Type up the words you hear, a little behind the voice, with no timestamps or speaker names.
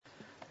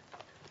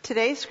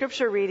Today's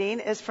scripture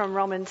reading is from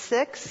Romans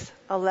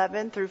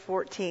 6:11 through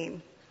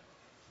 14.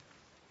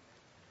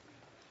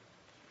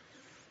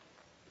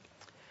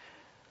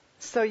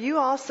 So you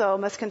also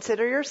must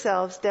consider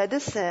yourselves dead to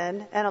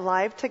sin and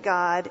alive to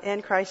God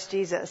in Christ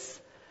Jesus.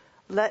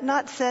 Let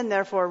not sin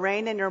therefore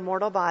reign in your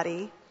mortal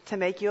body to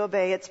make you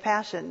obey its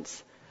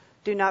passions.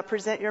 Do not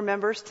present your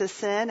members to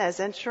sin as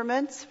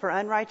instruments for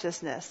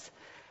unrighteousness,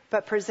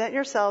 but present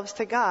yourselves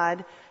to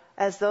God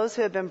as those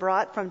who have been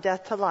brought from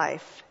death to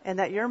life, and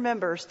that your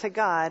members to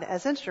God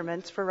as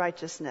instruments for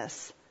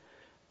righteousness.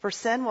 For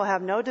sin will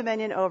have no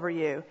dominion over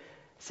you,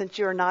 since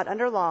you are not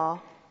under law,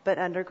 but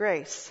under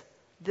grace.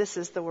 This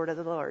is the word of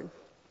the Lord.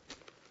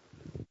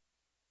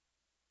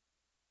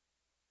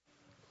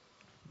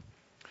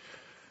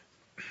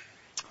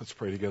 Let's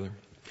pray together.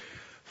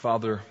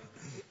 Father,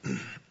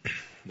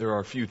 there are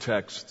a few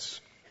texts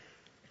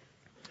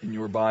in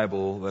your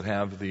Bible that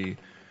have the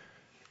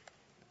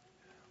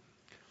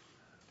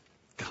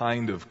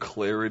kind of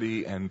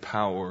clarity and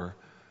power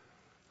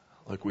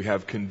like we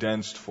have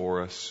condensed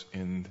for us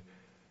in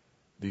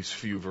these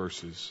few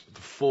verses.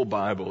 The full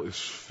Bible is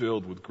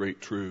filled with great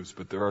truths,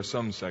 but there are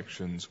some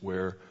sections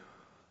where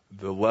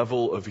the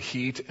level of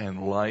heat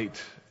and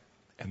light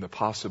and the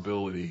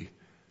possibility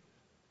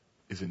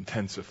is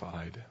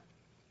intensified.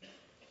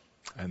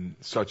 And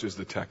such is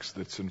the text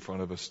that's in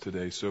front of us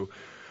today. So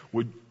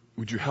would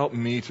you help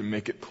me to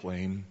make it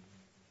plain?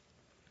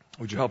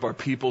 Would you help our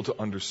people to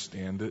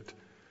understand it?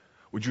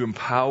 Would you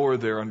empower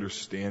their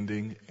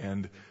understanding?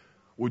 And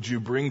would you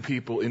bring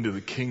people into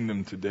the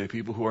kingdom today,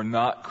 people who are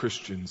not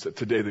Christians, that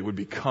today they would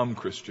become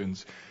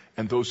Christians,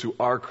 and those who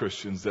are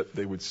Christians, that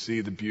they would see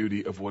the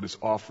beauty of what is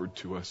offered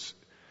to us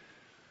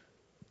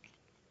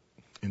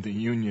in the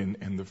union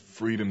and the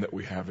freedom that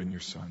we have in your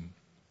Son.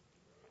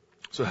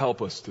 So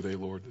help us today,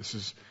 Lord. This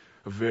is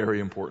a very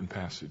important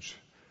passage.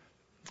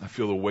 I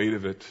feel the weight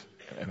of it,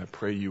 and I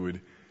pray you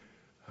would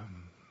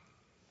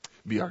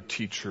be our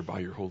teacher by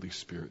your Holy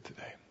Spirit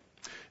today.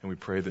 And we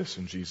pray this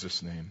in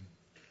Jesus' name.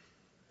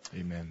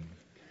 Amen.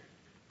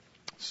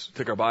 Let's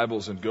take our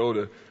Bibles and go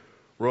to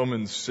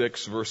Romans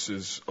 6,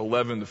 verses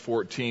 11 to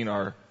 14,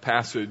 our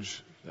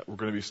passage that we're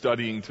going to be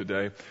studying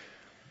today.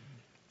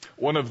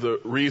 One of the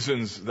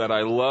reasons that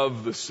I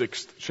love the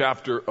 6th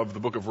chapter of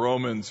the book of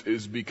Romans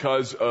is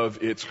because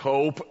of its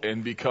hope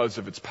and because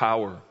of its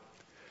power.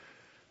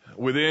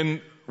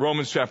 Within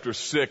Romans chapter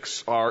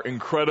 6 are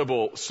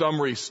incredible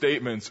summary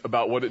statements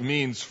about what it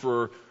means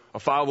for a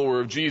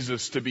follower of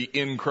Jesus to be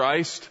in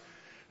Christ,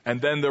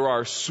 and then there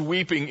are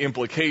sweeping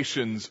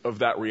implications of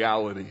that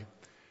reality.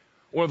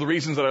 One of the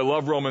reasons that I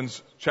love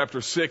Romans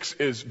chapter 6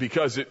 is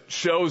because it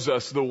shows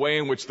us the way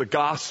in which the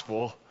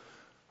gospel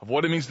of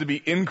what it means to be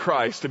in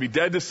Christ, to be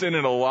dead to sin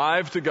and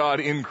alive to God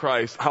in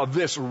Christ, how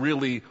this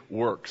really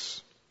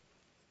works.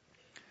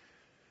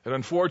 And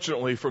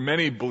unfortunately, for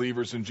many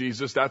believers in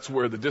Jesus, that's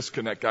where the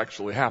disconnect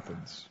actually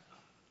happens.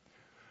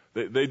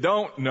 They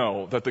don't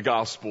know that the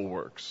gospel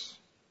works.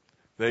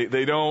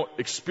 They don't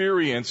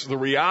experience the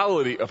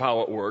reality of how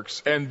it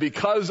works. And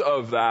because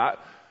of that,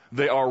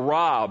 they are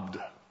robbed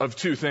of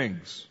two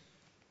things.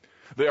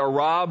 They are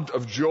robbed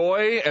of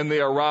joy and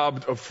they are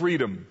robbed of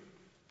freedom.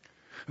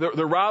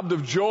 They're robbed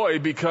of joy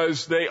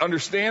because they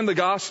understand the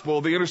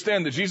gospel. They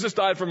understand that Jesus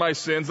died for my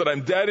sins, that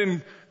I'm dead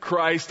in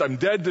Christ, I'm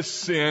dead to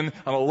sin,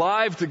 I'm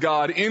alive to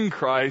God in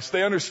Christ.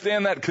 They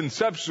understand that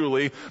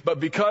conceptually, but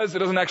because it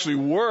doesn't actually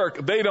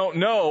work, they don't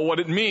know what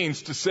it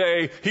means to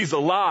say He's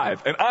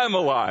alive and I'm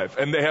alive.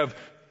 And they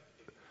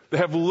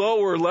have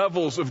lower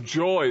levels of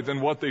joy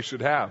than what they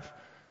should have.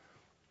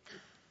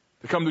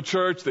 They come to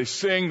church, they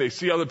sing, they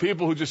see other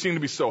people who just seem to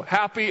be so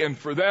happy, and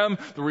for them,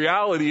 the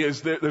reality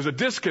is that there's a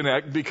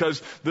disconnect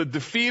because the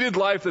defeated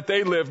life that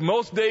they live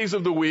most days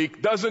of the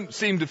week doesn't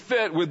seem to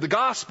fit with the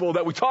gospel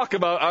that we talk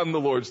about on the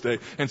Lord's Day,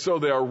 and so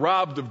they are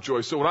robbed of joy.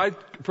 So when I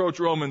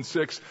approach Romans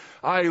 6,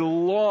 I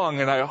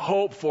long and I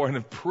hope for and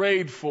have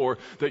prayed for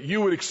that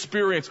you would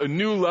experience a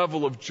new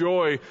level of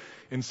joy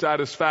and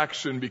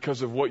satisfaction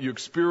because of what you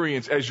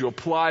experience as you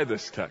apply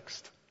this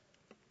text.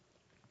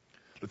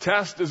 The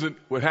test isn't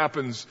what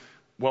happens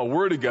while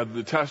we're together.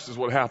 The test is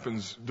what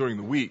happens during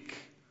the week.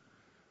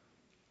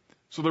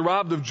 So they're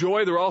robbed of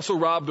joy. They're also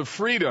robbed of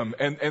freedom.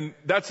 And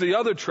that's the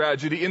other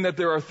tragedy, in that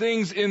there are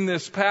things in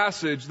this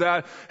passage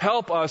that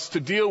help us to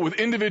deal with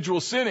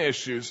individual sin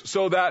issues,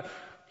 so that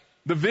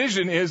the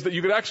vision is that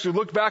you could actually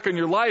look back on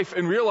your life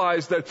and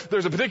realize that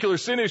there's a particular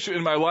sin issue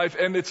in my life,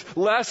 and it's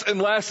less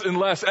and less and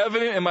less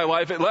evident in my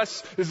life. It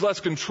is less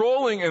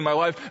controlling in my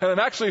life, and I'm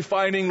actually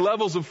finding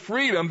levels of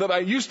freedom that I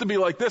used to be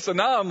like this and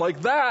now I'm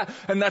like that,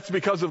 and that's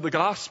because of the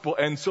gospel.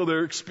 And so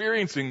they're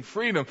experiencing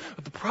freedom.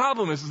 But the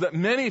problem is that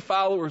many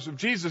followers of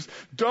Jesus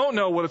don't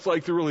know what it's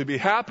like to really be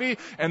happy,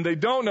 and they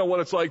don't know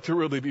what it's like to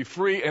really be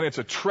free, and it's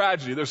a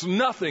tragedy. There's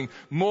nothing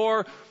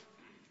more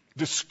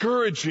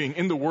discouraging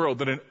in the world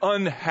than an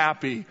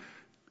unhappy,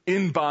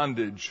 in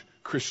bondage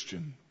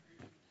Christian.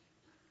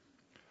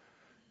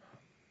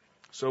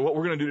 So what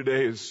we're going to do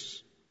today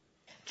is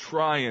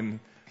try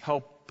and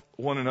help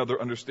one another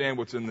understand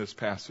what's in this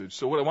passage.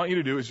 So what I want you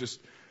to do is just,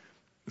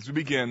 as we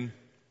begin,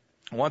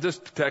 I want this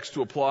text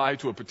to apply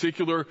to a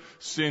particular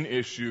sin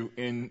issue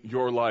in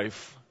your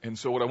life. And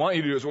so what I want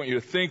you to do is I want you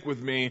to think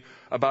with me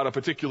about a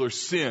particular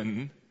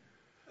sin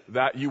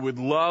that you would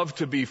love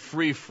to be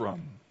free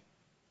from.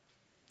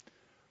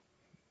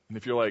 And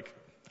if you're like,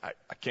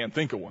 I can't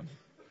think of one.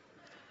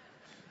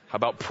 How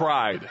about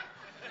pride?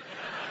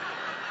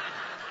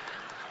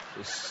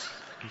 Just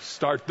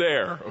start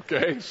there,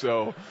 okay?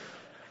 So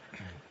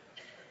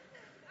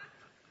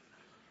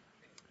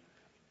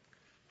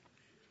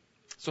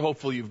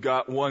hopefully you've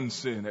got one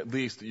sin at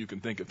least that you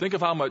can think of. Think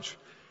of how much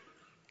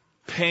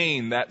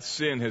pain that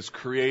sin has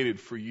created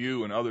for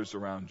you and others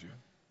around you.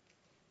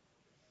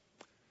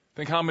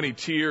 Think how many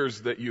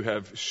tears that you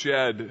have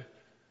shed,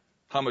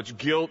 how much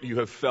guilt you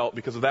have felt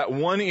because of that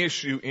one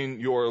issue in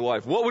your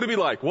life. What would it be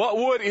like? What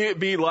would it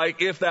be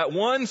like if that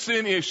one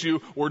sin issue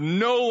were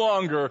no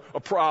longer a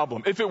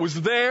problem? If it was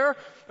there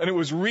and it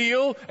was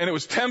real and it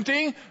was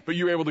tempting, but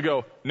you were able to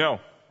go, no,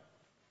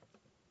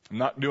 I'm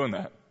not doing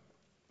that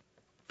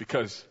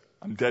because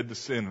I'm dead to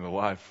sin and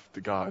alive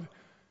to God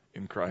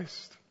in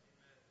Christ.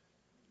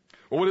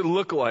 What would it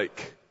look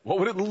like? What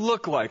would it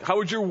look like? How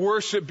would your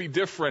worship be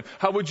different?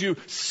 How would you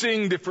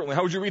sing differently?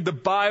 How would you read the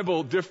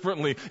Bible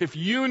differently? If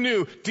you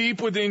knew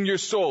deep within your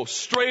soul,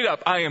 straight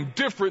up, I am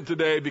different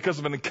today because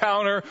of an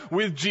encounter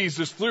with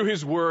Jesus through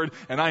His Word,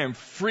 and I am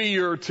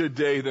freer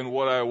today than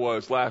what I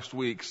was last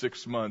week,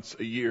 6 months,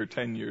 a year,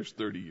 10 years,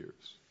 30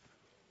 years.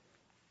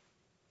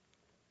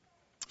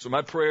 So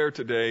my prayer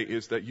today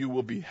is that you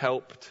will be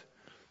helped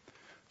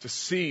to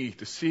see,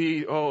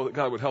 that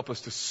God would help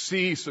us to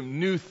see some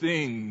new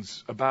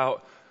things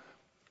about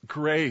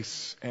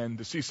grace and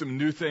to see some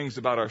new things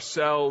about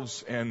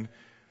ourselves and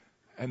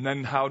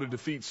then how to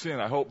defeat sin.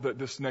 I hope that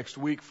this next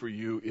week for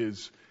you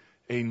is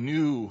a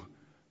new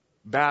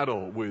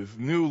battle with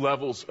new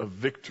levels of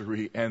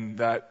victory, and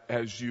that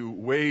as you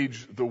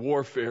wage the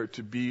warfare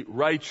to be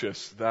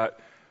righteous, that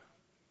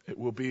it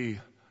will be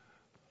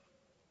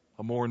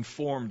a more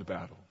informed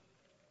battle.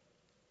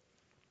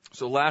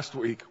 So last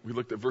week we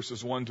looked at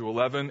verses 1 to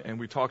 11 and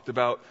we talked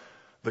about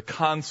the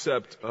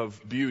concept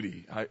of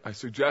beauty. I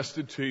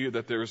suggested to you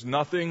that there is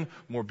nothing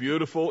more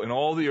beautiful in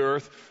all the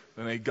earth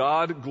than a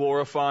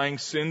God-glorifying,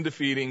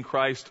 sin-defeating,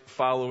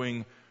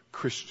 Christ-following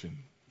Christian.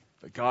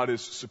 That God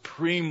is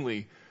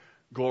supremely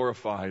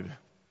glorified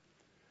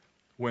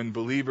when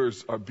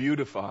believers are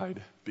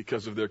beautified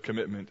because of their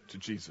commitment to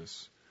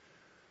Jesus.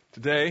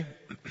 Today,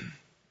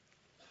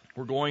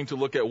 we're going to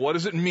look at what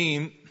does it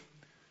mean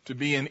to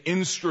be an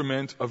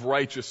instrument of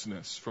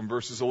righteousness from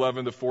verses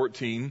 11 to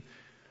 14.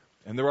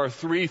 And there are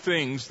 3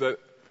 things that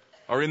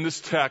are in this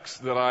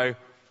text that I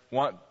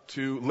want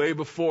to lay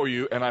before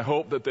you, and I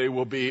hope that they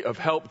will be of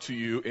help to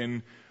you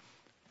in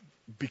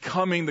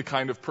becoming the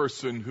kind of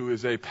person who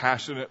is a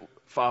passionate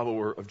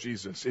follower of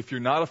Jesus. If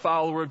you're not a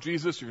follower of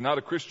Jesus, if you're not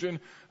a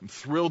Christian, I'm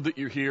thrilled that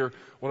you're here.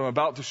 What I'm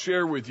about to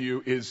share with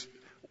you is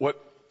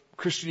what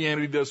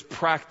Christianity does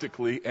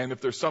practically, and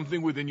if there's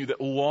something within you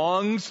that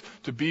longs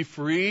to be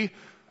free,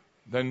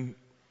 then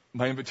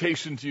my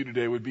invitation to you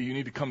today would be you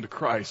need to come to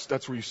Christ.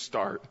 That's where you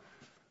start.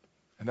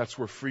 And that's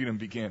where freedom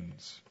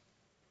begins.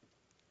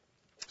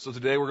 So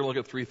today we're going to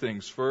look at 3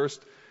 things.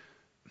 First,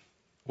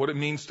 what it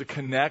means to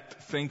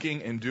connect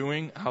thinking and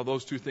doing, how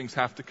those 2 things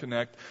have to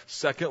connect.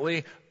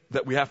 Secondly,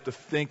 that we have to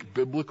think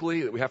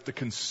biblically, that we have to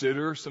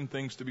consider some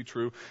things to be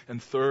true.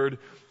 And third,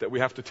 that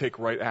we have to take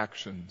right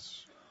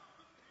actions.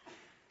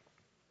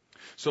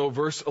 So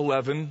verse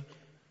 11,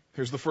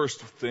 here's the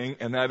first thing,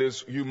 and that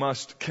is you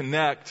must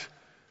connect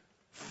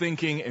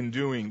thinking and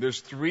doing. There's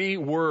 3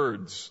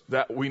 words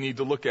that we need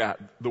to look at.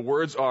 The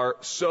words are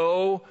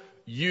so,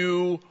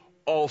 you,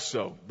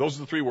 also. Those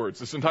are the 3 words.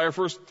 This entire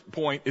first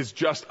point is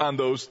just on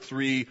those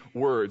 3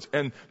 words.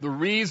 And the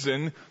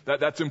reason that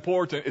that's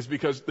important is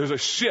because there's a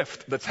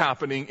shift that's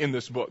happening in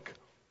this book.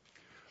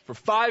 For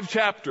 5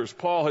 chapters,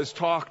 Paul has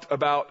talked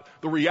about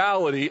the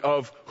reality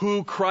of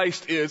who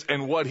Christ is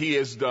and what He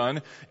has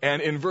done.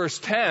 And in verse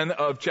 10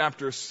 of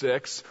chapter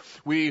 6,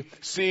 we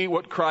see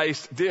what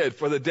Christ did.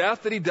 For the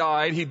death that He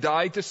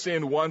died to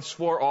sin once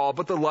for all,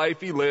 but the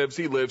life He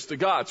lives to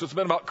God. So it's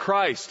been about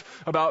Christ,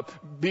 about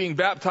being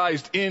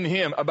baptized in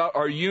Him, about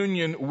our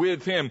union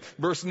with Him.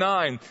 Verse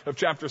 9 of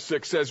chapter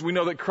 6 says, we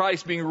know that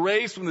Christ, being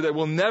raised from the dead,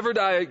 will never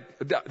die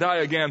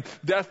again.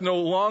 Death no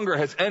longer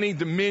has any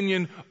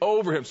dominion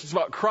over Him. So it's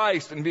about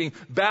Christ and being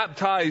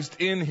baptized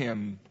in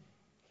Him,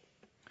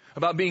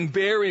 about being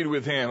buried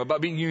with Him,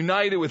 about being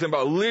united with Him,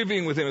 about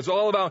living with Him. It's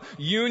all about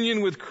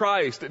union with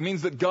Christ. It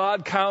means that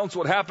God counts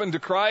what happened to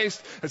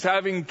Christ as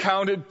having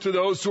counted to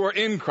those who are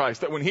in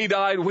Christ. That when He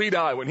died, we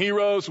die. When He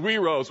rose, we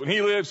rose. When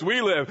He lives,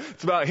 we live.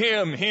 It's about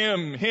Him,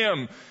 Him,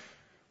 Him.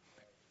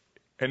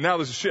 And now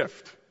there's a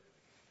shift.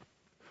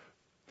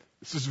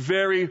 This is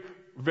very,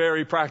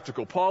 very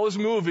practical. Paul is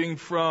moving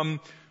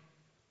from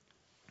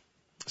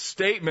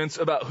statements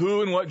about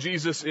who and what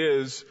Jesus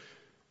is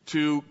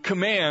to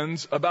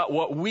commands about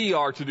what we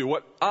are to do,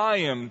 what I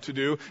am to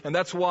do. And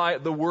that's why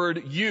the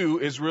word you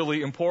is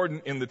really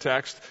important in the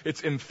text.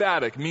 It's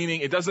emphatic,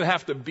 meaning it doesn't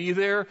have to be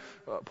there.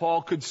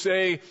 Paul could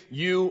say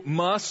you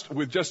must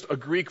with just a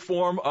Greek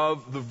form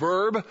of the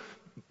verb.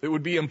 It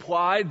would be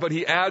implied, but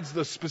he adds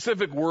the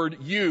specific word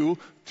you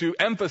to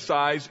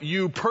emphasize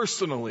you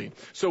personally.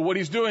 So what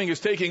he's doing is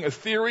taking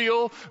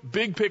ethereal,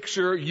 big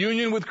picture,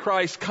 union with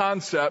Christ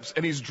concepts,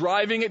 and he's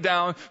driving it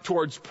down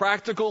towards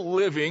practical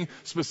living,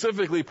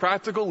 specifically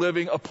practical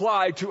living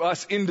applied to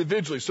us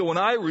individually. So when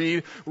I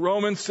read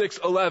Romans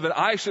 6:11,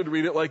 I should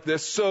read it like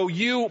this. So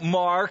you,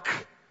 Mark,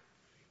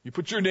 you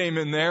put your name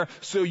in there.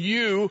 So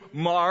you,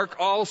 Mark,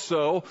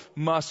 also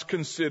must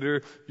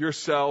consider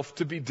yourself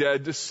to be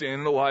dead to sin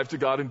and alive to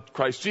God in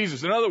Christ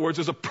Jesus. In other words,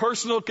 there's a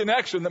personal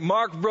connection that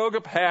Mark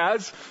Vroegop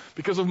has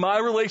because of my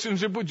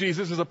relationship with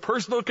Jesus. There's a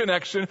personal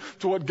connection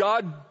to what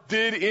God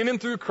did in and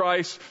through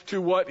Christ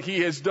to what he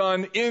has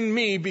done in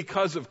me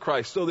because of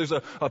Christ. So there's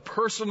a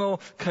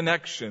personal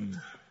connection.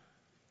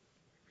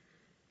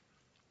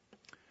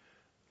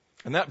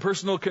 And that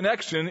personal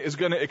connection is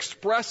going to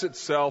express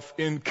itself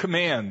in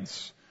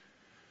commands.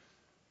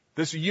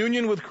 This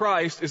union with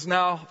Christ is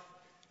now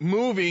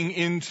moving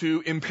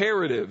into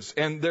imperatives,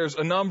 and there's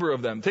a number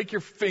of them. Take your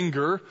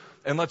finger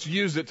and let's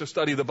use it to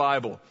study the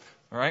Bible.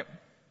 All right?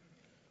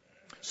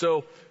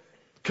 So,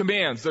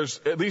 commands, there's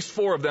at least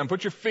 4 of them.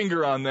 Put your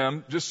finger on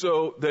them just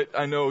so that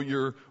I know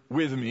you're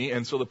with me,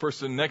 and so the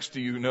person next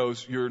to you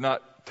knows you're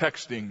not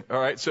texting. All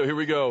right? So here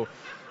we go.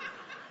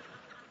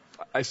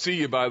 I see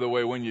you, by the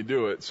way, when you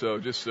do it, so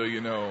just so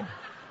you know.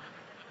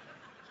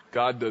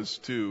 God does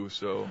too,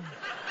 so.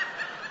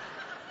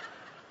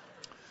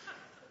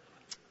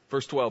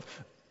 Verse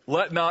 12,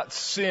 let not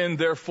sin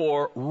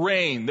therefore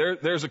reign.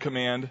 There's a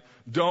command.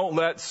 Don't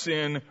let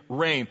sin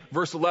reign.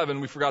 Verse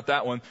 11, we forgot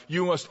that one.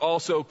 You must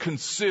also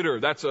consider.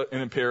 That's an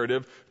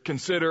imperative.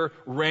 Consider,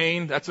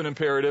 reign. That's an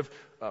imperative.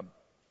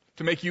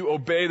 To make you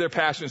obey their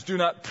passions. Do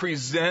not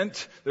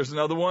present. There's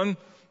another one.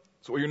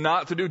 So what you're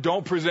not to do,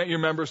 don't present your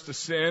members to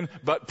sin,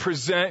 but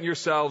present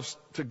yourselves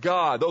to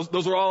God.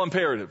 Those are all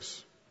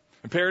imperatives.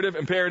 Imperative,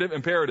 imperative,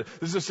 imperative.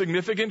 This is a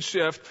significant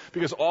shift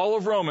because all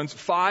of Romans,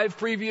 5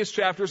 previous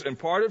chapters and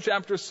part of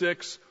chapter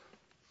 6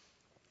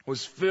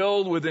 was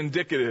filled with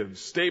indicatives,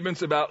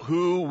 statements about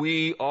who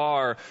we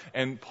are.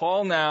 And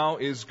Paul now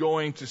is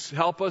going to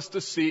help us to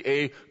see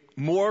a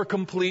more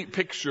complete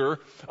picture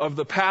of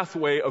the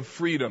pathway of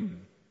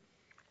freedom.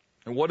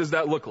 And what does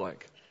that look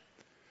like?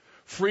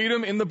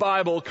 Freedom in the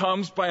Bible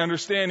comes by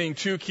understanding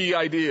 2 key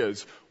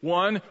ideas.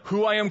 One,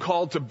 who I am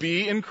called to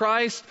be in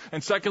Christ,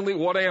 and secondly,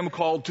 what I am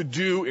called to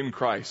do in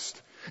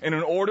Christ. And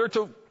in order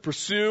to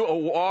pursue a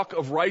walk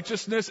of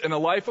righteousness and a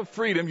life of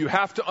freedom, you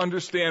have to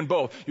understand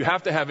both. You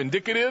have to have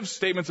indicatives,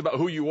 statements about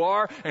who you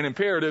are, and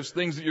imperatives,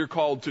 things that you're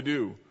called to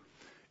do.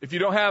 If you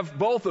don't have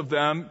both of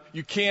them,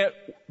 you can't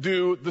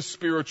do the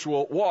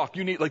spiritual walk.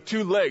 You need like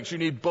 2 legs. You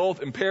need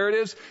both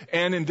imperatives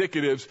and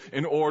indicatives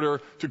in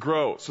order to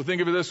grow. So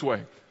think of it this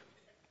way.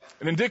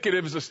 An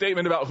indicative is a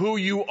statement about who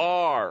you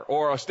are,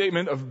 or a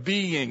statement of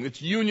being.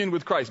 It's union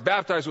with Christ,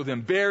 baptized with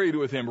Him, buried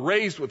with Him,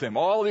 raised with Him.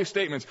 All these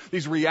statements,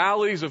 these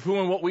realities of who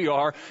and what we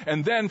are.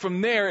 And then from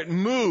there it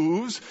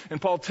moves,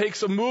 and Paul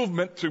takes a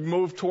movement to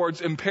move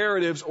towards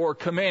imperatives or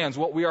commands,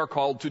 what we are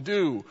called to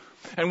do.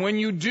 And when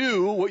you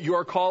do what you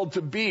are called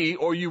to be,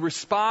 or you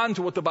respond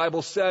to what the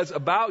Bible says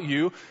about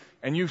you,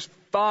 and you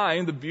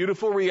find the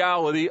beautiful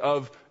reality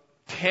of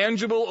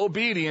tangible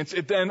obedience,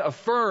 it then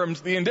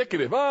affirms the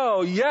indicative.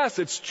 Oh, yes,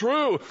 it's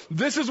true.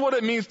 This is what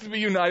it means to be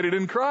united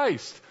in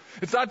Christ.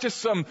 It's not just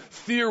some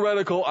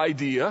theoretical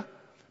idea,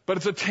 but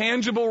it's a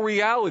tangible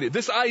reality.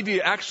 This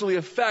idea actually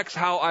affects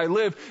how I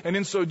live, and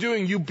in so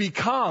doing, you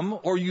become,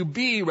 or you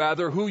be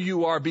rather, who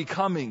you are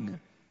becoming.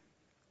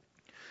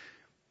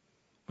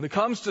 When it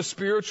comes to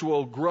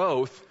spiritual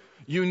growth,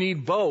 you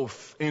need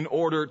both in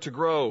order to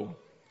grow.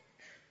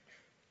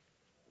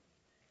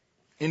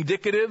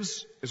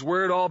 Indicatives is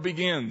where it all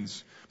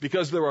begins,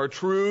 because there are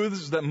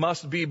truths that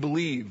must be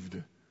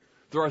believed.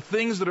 There are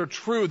things that are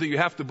true that you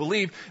have to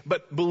believe,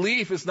 but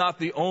belief is not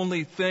the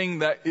only thing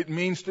that it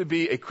means to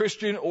be a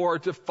Christian or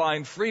to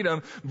find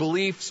freedom.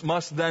 Beliefs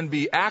must then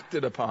be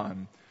acted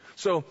upon.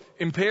 So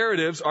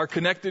imperatives are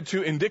connected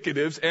to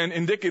indicatives, and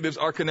indicatives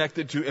are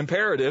connected to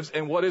imperatives.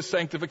 And what is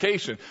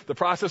sanctification? The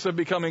process of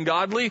becoming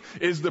godly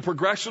is the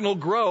progressional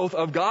growth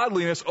of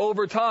godliness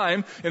over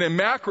time. In a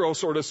macro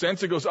sort of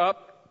sense, it goes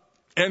up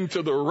and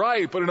to the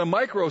right, but in a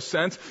micro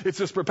sense, it's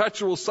this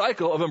perpetual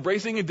cycle of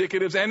embracing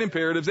indicatives and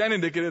imperatives and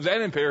indicatives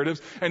and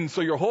imperatives. And so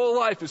your whole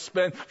life is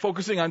spent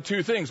focusing on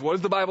 2 things. What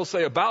does the Bible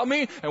say about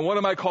me, and what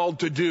am I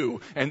called to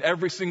do? And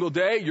every single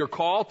day, your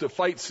call to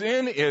fight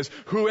sin is,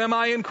 who am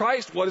I in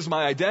Christ? What is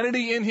my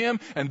identity in Him?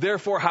 And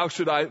therefore, how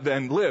should I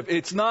then live?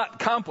 It's not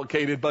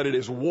complicated, but it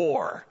is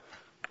war.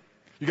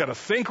 You got to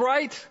think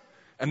right,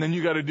 and then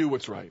you got to do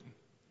what's right.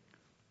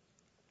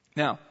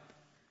 Now,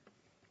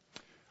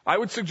 I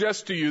would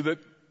suggest to you that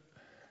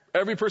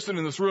every person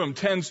in this room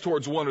tends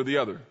towards one or the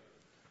other.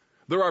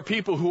 There are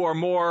people who are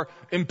more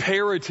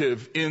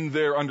imperative in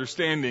their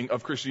understanding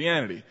of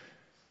Christianity.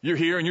 You're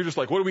here and you're just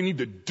like, what do we need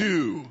to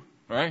do?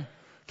 Right?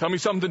 Tell me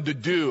something to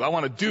do. I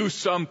want to do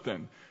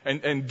something.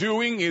 And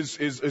doing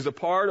is a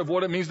part of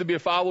what it means to be a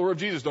follower of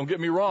Jesus. Don't get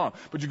me wrong.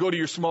 But you go to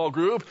your small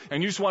group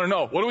and you just want to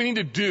know, what do we need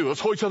to do?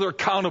 Let's hold each other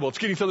accountable. Let's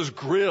get each other's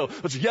grill.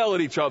 Let's yell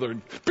at each other.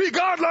 Be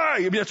godly! I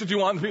mean, that's what you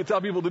want to tell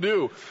people to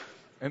do.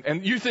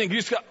 And you think,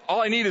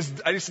 all I need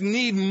is, I just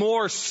need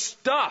more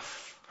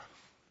stuff.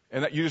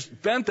 And that you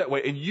just bent that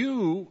way. And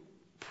you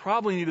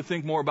probably need to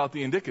think more about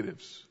the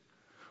indicatives.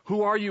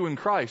 Who are you in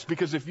Christ?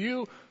 Because if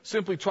you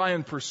simply try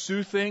and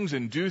pursue things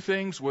and do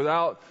things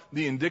without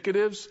the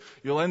indicatives,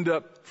 you'll end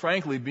up,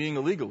 frankly, being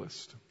a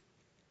legalist.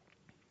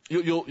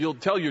 You'll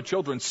tell your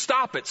children,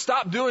 stop it,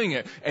 stop doing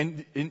it.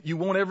 And you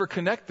won't ever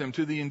connect them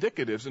to the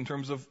indicatives in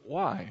terms of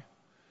why.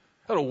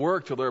 That'll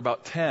work till they're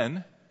about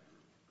 10,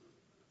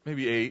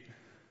 maybe 8.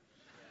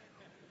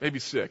 Maybe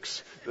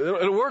 6.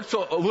 It'll work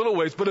a little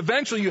ways, but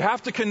eventually you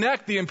have to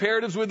connect the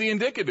imperatives with the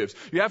indicatives.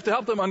 You have to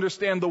help them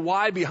understand the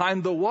why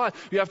behind the what.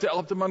 You have to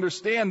help them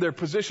understand their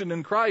position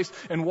in Christ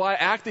and why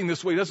acting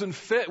this way doesn't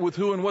fit with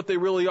who and what they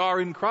really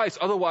are in Christ.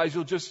 Otherwise,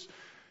 you'll just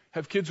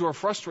have kids who are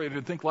frustrated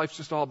and think life's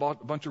just all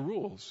about a bunch of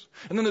rules.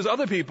 And then there's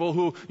other people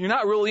who you're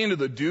not really into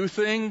the do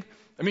thing.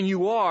 I mean,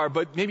 you are,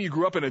 but maybe you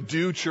grew up in a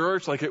do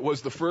church, like it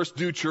was the first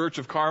do church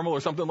of Carmel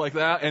or something like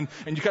that, and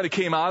you kind of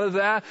came out of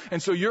that,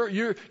 and so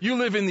you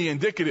live in the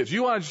indicatives.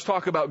 You want to just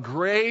talk about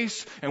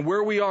grace and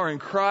where we are in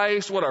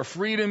Christ, what our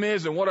freedom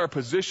is and what our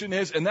position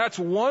is, and that's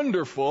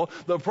wonderful.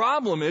 The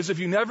problem is, if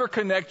you never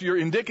connect your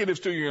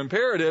indicatives to your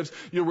imperatives,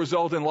 you'll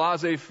result in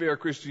laissez-faire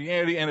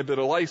Christianity and a bit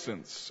of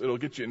license. It'll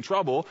get you in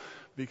trouble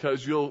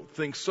because you'll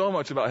think so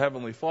much about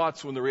heavenly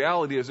thoughts when the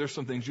reality is there's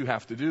some things you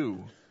have to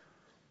do.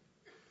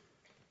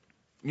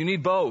 You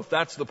need both.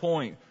 That's the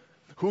point.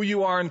 Who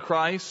you are in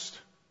Christ,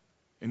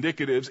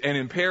 indicatives, and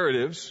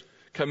imperatives,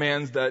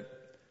 commands that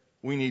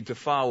we need to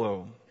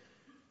follow.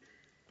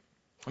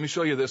 Let me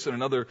show you this in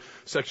another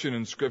section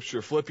in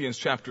Scripture. Philippians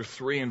chapter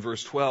 3 and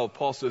verse 12.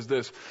 Paul says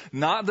this,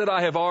 not that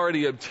I have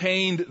already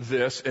obtained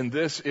this, and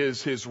this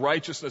is his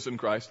righteousness in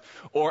Christ,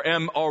 or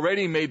am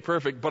already made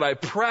perfect, but I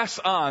press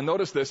on,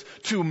 notice this,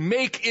 to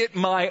make it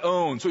my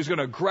own. So he's going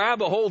to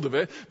grab a hold of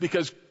it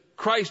because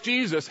Christ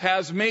Jesus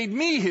has made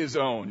me his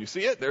own. You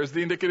see it? There's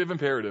the indicative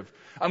imperative.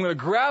 I'm going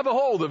to grab a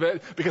hold of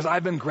it because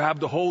I've been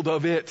grabbed a hold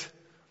of it.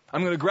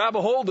 I'm going to grab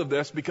a hold of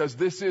this because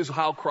this is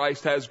how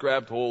Christ has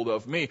grabbed hold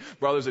of me.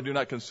 Brothers, I do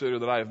not consider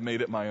that I have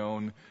made it my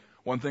own.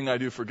 One thing I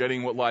do,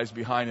 forgetting what lies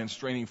behind and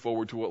straining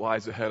forward to what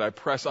lies ahead, I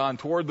press on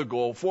toward the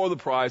goal for the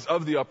prize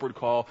of the upward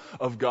call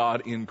of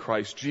God in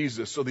Christ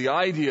Jesus. So the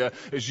idea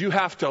is you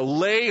have to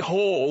lay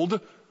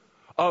hold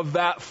of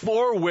that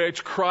for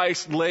which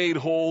Christ laid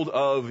hold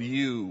of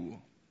you.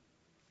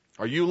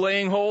 Are you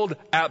laying hold?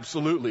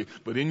 Absolutely.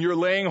 But in your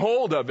laying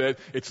hold of it,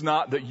 it's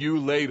not that you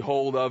laid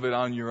hold of it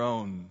on your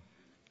own.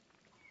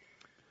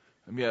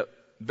 I mean, the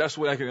best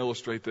way I can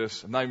illustrate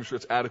this, I'm not even sure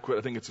it's adequate,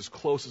 I think it's as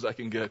close as I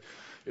can get,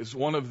 is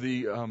one of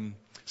the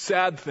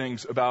sad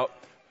things about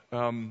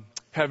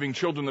having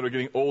children that are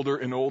getting older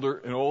and older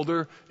and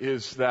older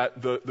is that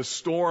the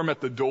storm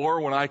at the door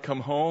when I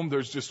come home,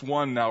 there's just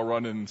one now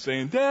running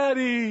saying,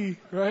 Daddy,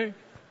 right?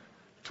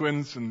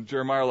 Twins and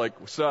Jeremiah are like,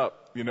 what's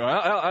up? You know,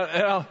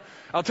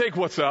 I'll take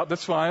what's up.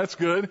 That's fine. That's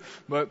good.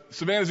 But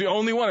Savannah's the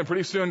only one, and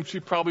pretty soon she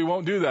probably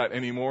won't do that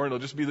anymore. It'll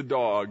just be the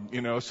dog,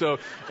 you know. So,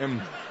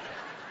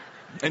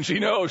 and she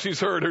knows, she's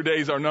heard her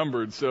days are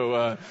numbered.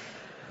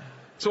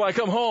 So I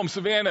come home,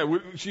 Savannah,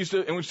 she used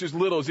to, and when she was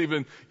little, it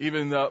was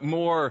even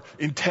more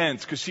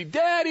intense because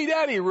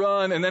Daddy,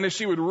 run. And then as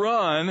she would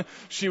run,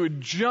 she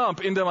would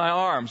jump into my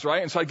arms,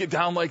 right? And so I'd get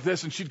down like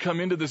this and she'd come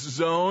into this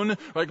zone,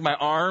 like my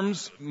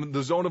arms,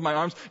 the zone of my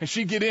arms, and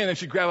she'd get in and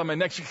she'd grab on my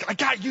neck. She'd, I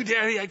got you,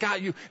 Daddy, I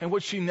got you. And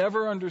what she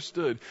never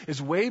understood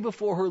is way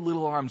before her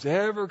little arms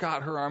ever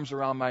got her arms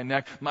around my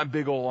neck, my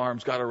big old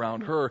arms got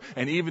around her.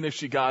 And even if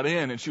she got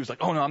in and she was like,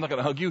 oh no, I'm not going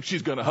to hug you,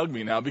 she's going to hug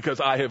me now because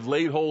I have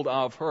laid hold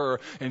of her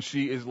and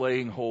she is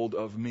laying hold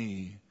of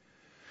me.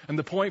 And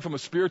the point from a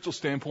spiritual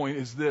standpoint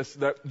is this,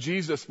 that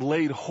Jesus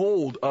laid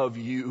hold of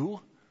you,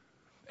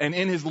 and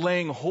in his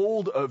laying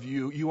hold of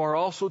you, you are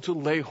also to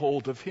lay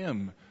hold of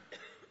him.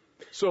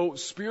 So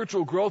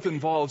spiritual growth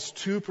involves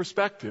two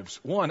perspectives.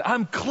 One,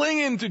 I'm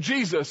clinging to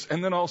Jesus,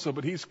 and then also,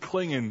 but he's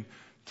clinging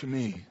to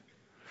me.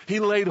 He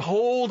laid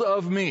hold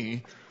of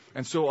me,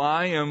 and so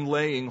I am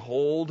laying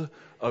hold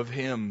of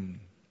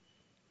him.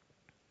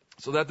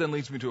 So that then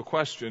leads me to a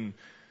question.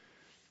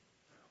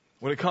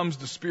 When it comes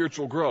to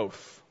spiritual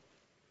growth,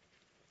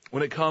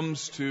 when it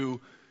comes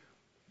to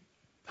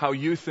how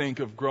you think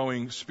of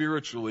growing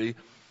spiritually,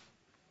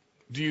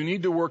 do you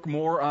need to work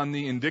more on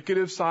the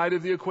indicative side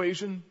of the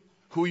equation?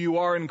 Who you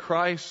are in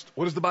Christ?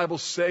 What does the Bible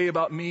say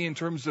about me in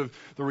terms of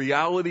the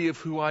reality of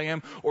who I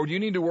am? Or do you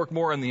need to work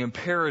more on the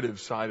imperative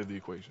side of the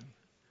equation?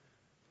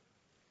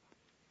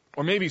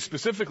 Or maybe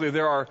specifically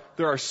there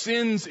are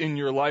sins in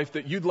your life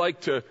that you'd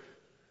like to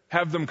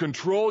have them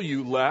control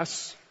you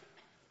less.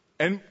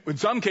 And in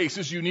some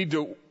cases, you need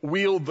to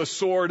wield the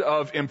sword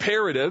of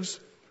imperatives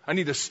I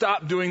need to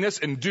stop doing this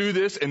and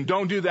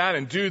don't do that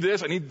and do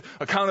this. I need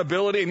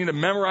accountability. I need to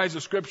memorize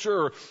the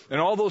scripture. And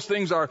all those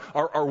things are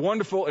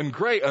wonderful and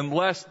great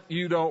unless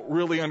you don't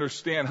really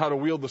understand how to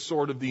wield the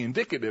sword of the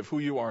indicative, who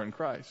you are in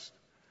Christ.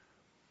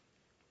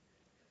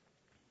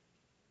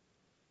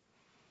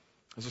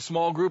 As a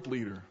small group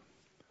leader,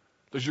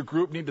 does your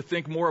group need to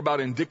think more about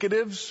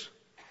indicatives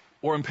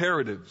or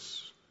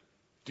imperatives?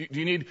 Do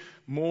you need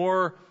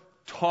more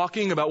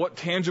talking about what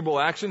tangible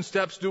action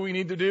steps do we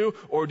need to do?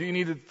 Or do you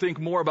need to think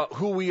more about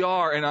who we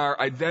are and our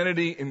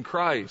identity in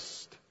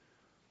Christ?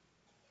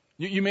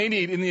 You may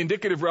need, in the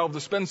indicative realm,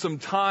 to spend some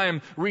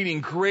time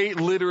reading great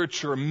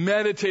literature,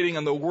 meditating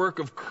on the work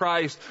of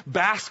Christ,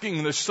 basking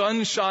in the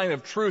sunshine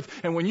of truth.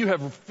 And when you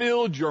have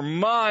filled your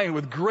mind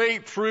with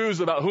great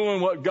truths about who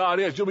and what God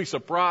is, you'll be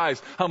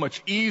surprised how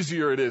much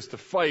easier it is to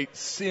fight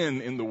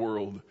sin in the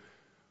world.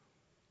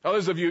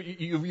 Others of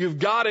you've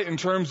got it in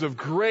terms of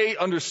great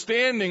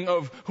understanding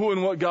of who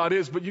and what God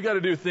is, but you got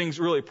to do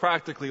things really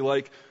practically,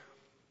 like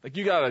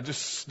you got to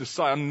just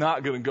decide, I'm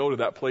not going to go to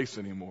that place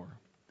anymore.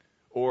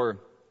 Or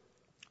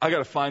I got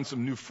to find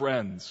some new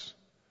friends.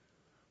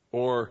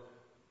 Or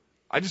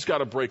I just got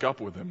to break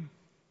up with him.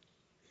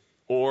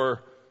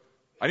 Or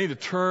I need to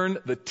turn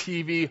the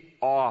TV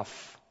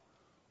off.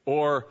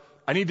 Or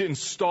I need to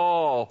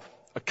install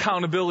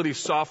accountability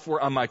software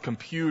on my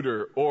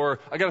computer. Or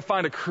I got to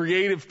find a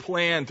creative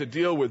plan to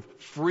deal with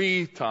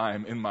free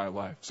time in my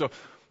life. So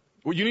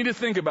what you need to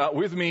think about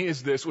with me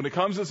is this: when it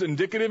comes to this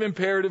indicative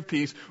imperative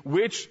piece,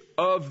 which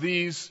of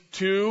these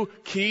two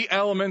key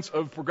elements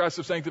of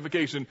progressive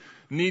sanctification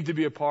need to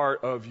be a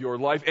part of your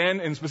life? And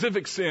in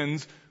specific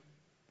sins,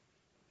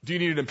 do you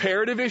need an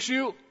imperative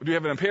issue? Do you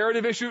have an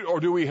imperative issue,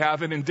 or do we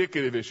have an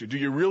indicative issue? Do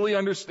you really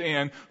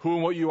understand who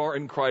and what you are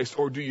in Christ,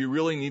 or do you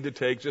really need to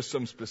take just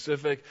some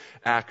specific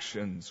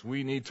actions?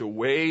 We need to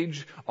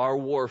wage our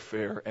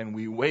warfare, and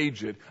we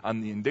wage it on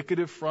the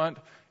indicative front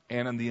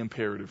and on the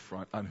imperative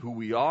front, on who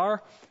we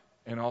are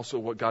and also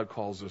what God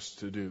calls us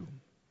to do.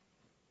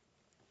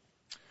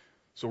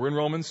 So we're in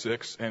Romans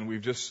 6, and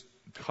we've just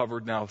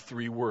covered now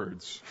 3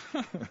 words.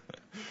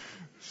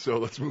 So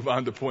let's move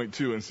on to point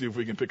 2 and see if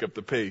we can pick up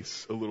the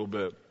pace a little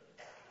bit.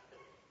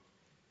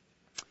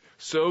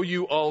 So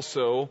you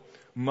also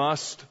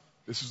must,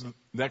 the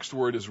next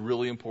word is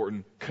really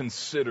important,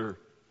 consider.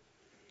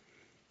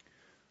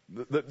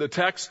 The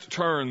text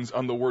turns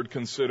on the word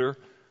consider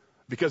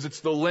because it's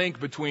the link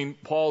between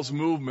Paul's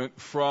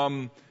movement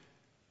from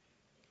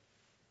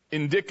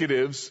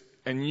indicatives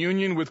and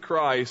union with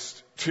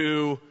Christ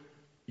to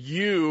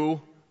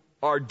you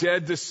are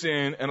dead to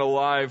sin and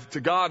alive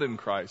to God in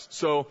Christ.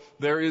 So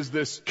there is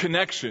this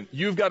connection.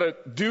 You've got to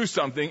do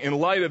something in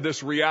light of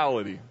this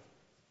reality.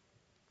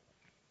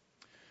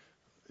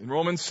 In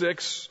Romans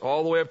 6,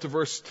 all the way up to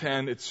verse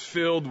 10, it's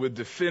filled with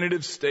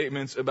definitive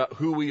statements about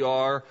who we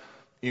are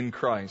in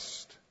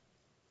Christ.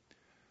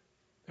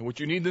 And what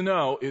you need to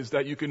know is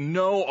that you can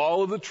know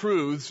all of the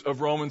truths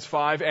of Romans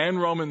 5 and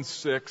Romans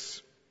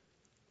 6.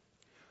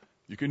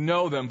 You can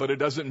know them, but it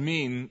doesn't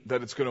mean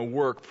that it's going to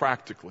work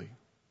practically.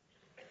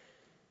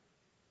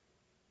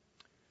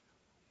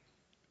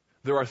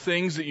 There are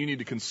things that you need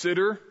to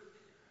consider.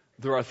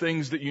 There are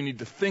things that you need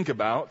to think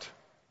about.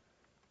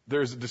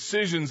 There's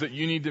decisions that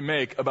you need to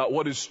make about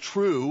what is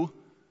true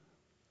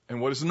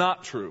and what is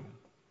not true.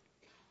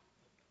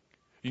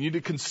 You need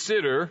to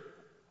consider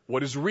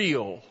what is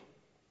real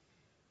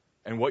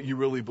and what you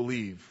really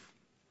believe.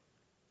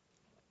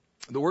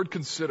 The word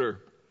consider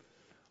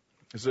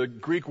is a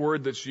Greek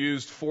word that's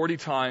used 40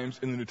 times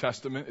in the New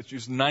Testament. It's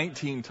used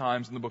 19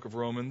 times in the book of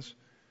Romans.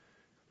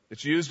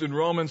 It's used in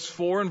Romans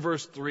 4 and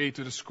verse 3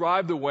 to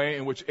describe the way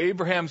in which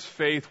Abraham's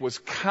faith was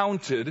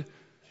counted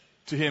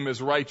to him as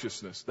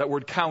righteousness. That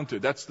word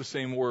counted, that's the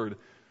same word.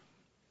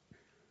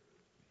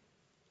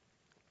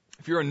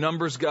 If you're a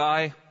numbers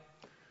guy,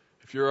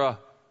 if you're a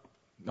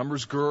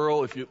numbers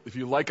girl, if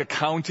you like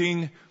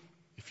accounting,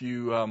 if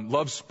you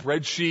love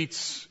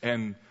spreadsheets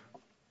and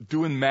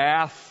doing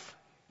math,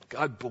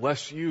 God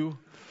bless you.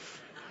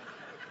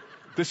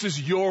 This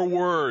is your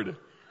word.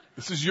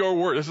 This is your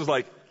word. This is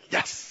like,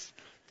 yes.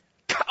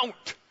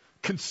 Count,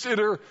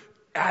 consider,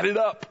 add it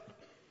up.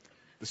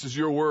 This is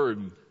your word.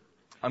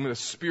 I'm going to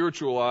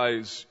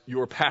spiritualize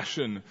your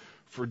passion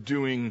for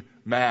doing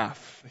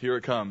math. Here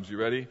it comes. You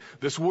ready?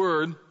 This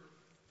word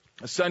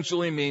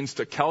essentially means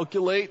to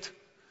calculate.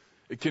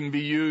 It can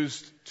be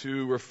used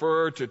to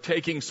refer to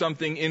taking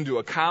something into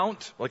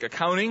account, like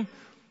accounting.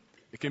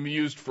 It can be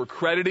used for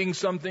crediting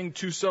something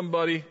to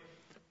somebody,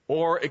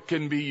 or it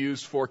can be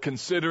used for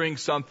considering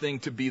something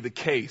to be the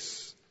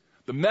case.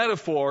 The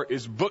metaphor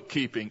is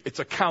bookkeeping. It's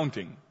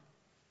accounting.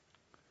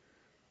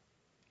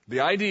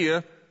 The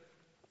idea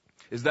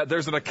is that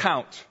there's an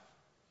account.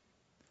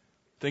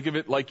 Think of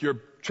it like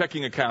your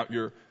checking account,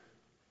 your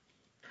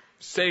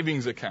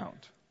savings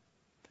account.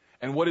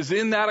 And what is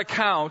in that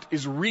account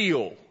is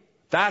real.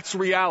 That's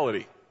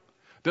reality.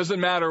 Doesn't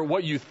matter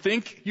what you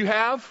think you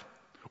have,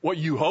 what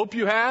you hope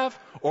you have,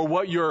 or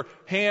what your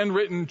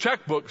handwritten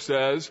checkbook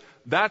says.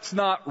 That's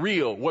not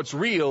real. What's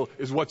real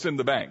is what's in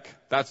the bank.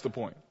 That's the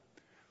point.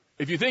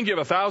 If you think you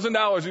have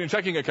 $1,000 in your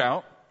checking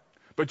account,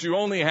 but you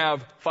only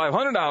have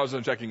 $500 in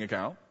a checking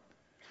account,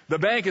 the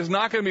bank is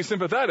not going to be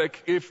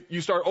sympathetic if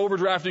you start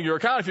overdrafting your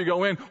account. If you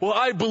go in, well,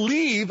 I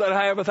believe that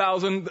I have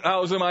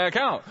 $1,000 in my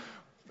account.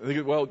 They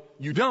go, well,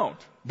 you don't.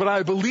 But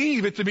I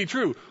believe it to be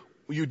true.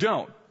 Well, you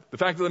don't. The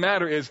fact of the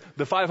matter is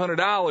the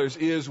 $500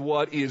 is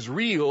what is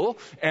real,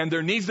 and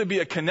there needs to be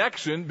a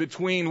connection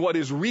between what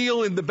is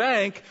real in the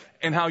bank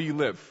and how you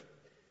live.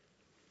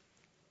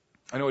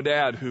 I know a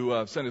dad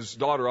who sent his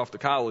daughter off to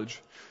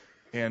college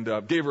and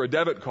gave her a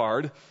debit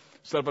card,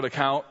 set up an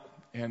account,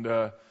 and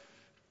a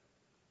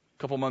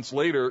couple months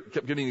later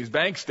kept getting these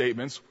bank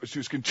statements. She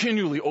was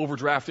continually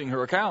overdrafting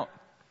her account.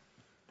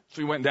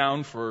 So he went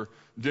down for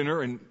dinner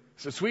and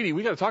said, sweetie,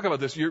 we got to talk about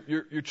this.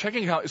 Your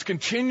checking account is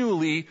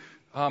continually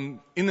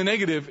in the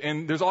negative,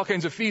 and there's all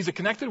kinds of fees that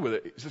connected with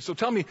it. He said, so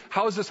tell me,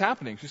 how is this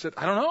happening? She said,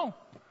 I don't know.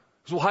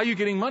 I said, well, how are you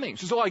getting money?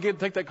 She said, I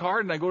take that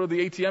card and I go to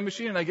the ATM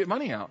machine and I get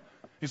money out.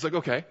 He's like,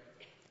 okay.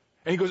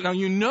 And he goes, now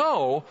you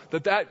know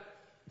that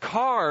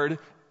card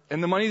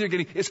and the money they're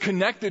getting is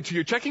connected to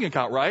your checking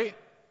account, right?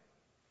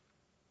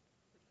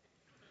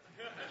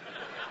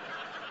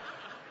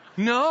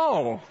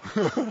 No.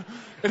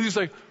 And he's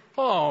like,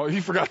 oh,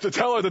 he forgot to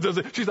tell her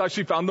that she thought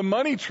she found the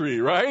money tree,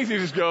 right? You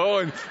just go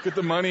and get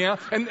the money out.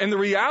 And the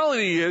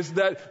reality is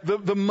that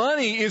the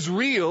money is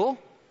real,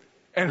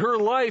 and her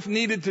life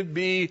needed to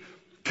be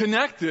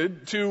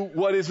connected to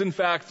what is in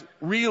fact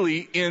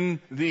really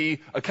in the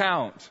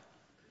account.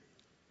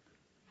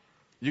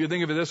 You can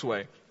think of it this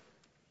way.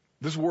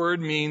 This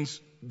word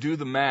means do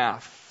the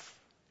math.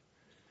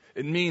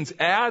 It means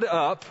add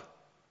up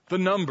the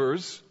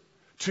numbers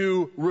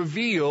to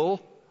reveal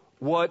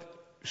what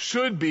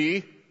should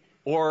be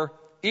or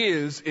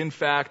is in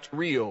fact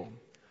real.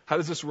 How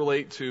does this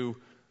relate to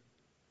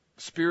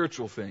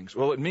spiritual things?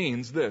 Well, it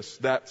means this,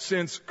 that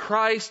since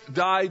Christ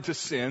died to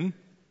sin,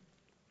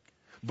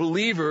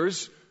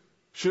 believers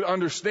should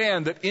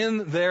understand that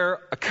in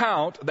their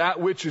account, that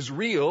which is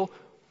real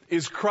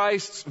is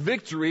Christ's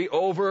victory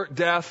over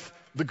death,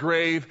 the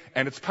grave,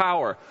 and its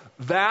power.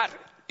 That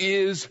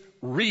is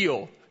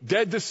real.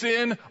 Dead to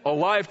sin,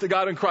 alive to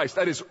God in Christ.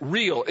 That is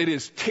real. It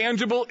is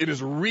tangible. It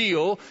is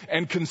real.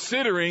 And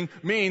considering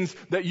means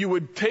that you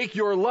would take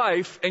your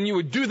life and you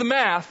would do the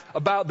math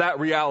about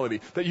that reality.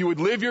 That you would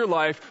live your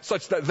life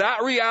such that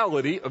that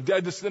reality of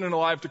dead to sin and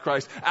alive to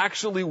Christ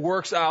actually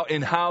works out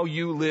in how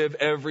you live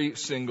every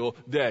single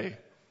day.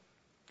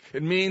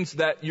 It means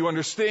that you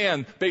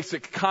understand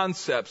basic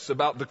concepts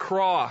about the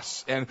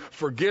cross and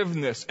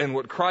forgiveness and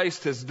what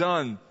Christ has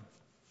done.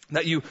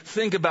 That you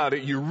think about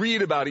it, you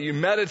read about it, you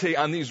meditate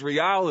on these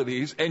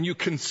realities, and you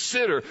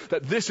consider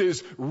that this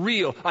is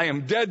real. I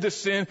am dead to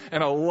sin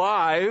and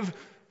alive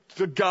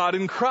to God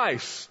in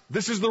Christ.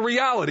 This is the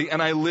reality,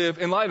 and I live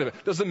in light of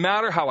it. Doesn't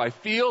matter how I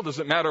feel,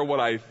 doesn't matter what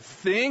I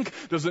think,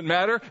 doesn't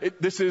matter.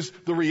 This is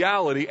the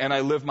reality, and I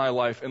live my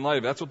life in light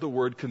of it. That's what the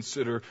word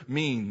consider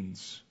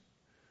means.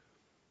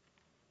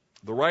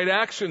 The right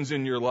actions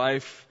in your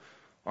life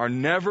are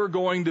never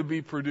going to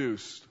be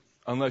produced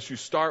unless you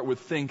start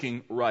with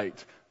thinking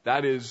right.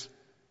 That is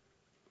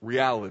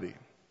reality.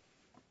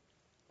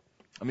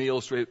 Let me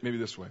illustrate it maybe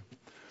this way.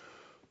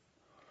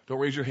 Don't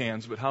raise your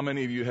hands, but how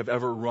many of you have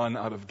ever run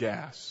out of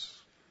gas?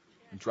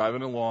 You're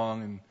driving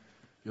along and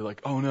you're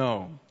like, oh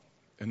no.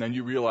 And then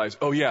you realize,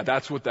 oh yeah,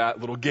 that's what that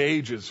little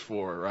gauge is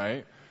for,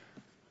 right?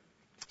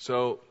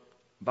 So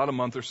about a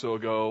month or so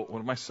ago,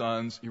 one of my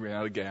sons, he ran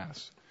out of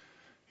gas.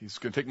 He's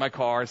going to take my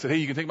car. I said, hey,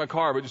 you can take my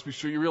car, but just be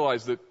sure you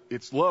realize that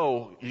it's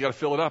low. You got to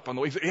fill it up on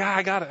the way. He said, yeah,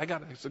 I got it.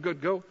 I said,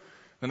 good, go.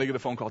 Then they get a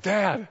phone call.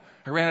 Dad,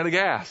 I ran out of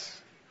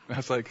gas. And I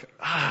was like,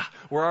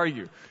 where are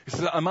you? He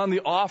says, I'm on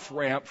the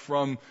off-ramp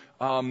from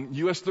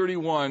US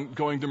 31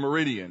 going to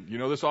Meridian. You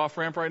know this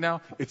off-ramp right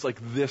now? It's like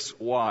this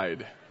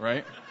wide,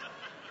 right?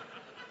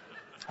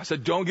 I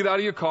said, don't get out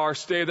of your car.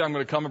 Stay there. I'm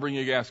going to come and bring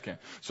you a gas can.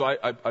 So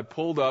I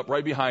pulled up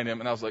right behind him,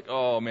 and I was like,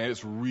 oh, man,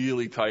 it's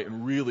really tight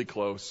and really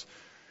close.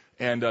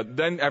 And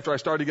then after I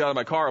started to get out of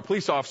my car, a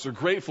police officer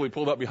gratefully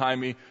pulled up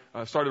behind me,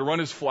 started to run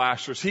his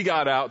flashers. He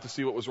got out to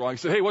see what was wrong. He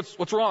said, hey,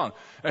 what's wrong?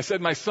 And I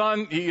said, my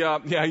son, he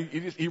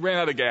ran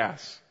out of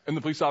gas. And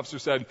the police officer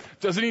said,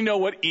 doesn't he know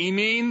what E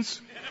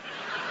means?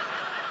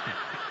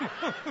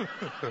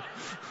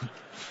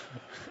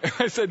 And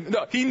I said,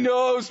 no, he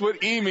knows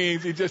what E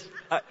means. He goes,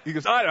 I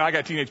don't know, I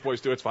got teenage boys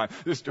too, it's fine.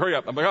 Just hurry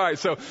up. I'm like, all right,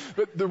 so,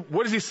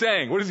 what is he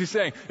saying? What is he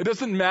saying? It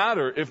doesn't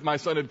matter if my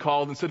son had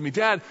called and said to me,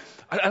 Dad,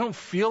 I don't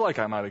feel like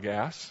I'm out of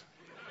gas.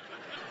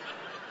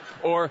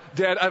 Or,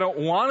 Dad, I don't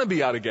want to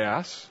be out of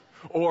gas.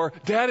 Or,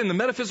 Dad, in the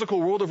metaphysical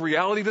world of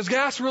reality, does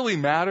gas really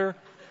matter?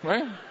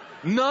 Right?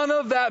 None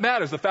of that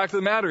matters. The fact of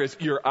the matter is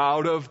you're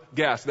out of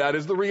gas. That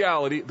is the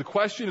reality. The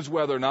question is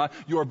whether or not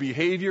your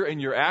behavior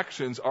and your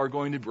actions are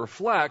going to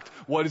reflect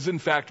what is in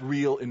fact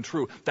real and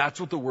true. That's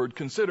what the word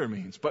consider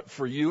means. But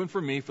for you and for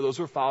me, for those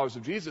who are followers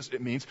of Jesus,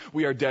 it means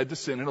we are dead to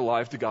sin and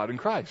alive to God in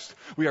Christ.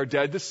 We are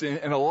dead to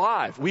sin and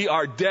alive. We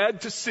are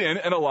dead to sin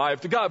and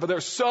alive to God. But there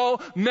are so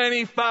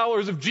many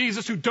followers of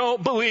Jesus who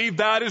don't believe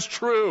that is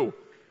true.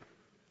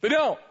 They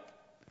don't.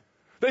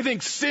 They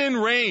think sin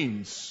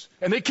reigns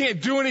and they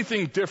can't do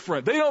anything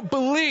different. They don't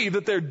believe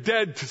that they're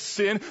dead to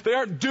sin. They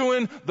aren't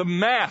doing the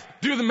math.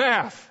 Do the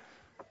math.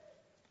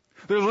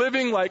 They're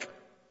living like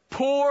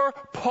poor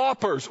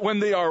paupers when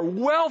they are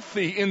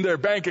wealthy in their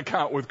bank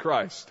account with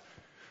Christ.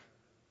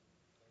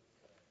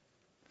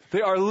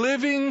 They are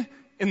living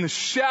in the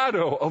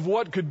shadow of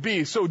what could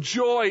be. So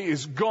joy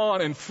is gone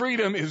and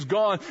freedom is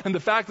gone. And the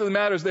fact of the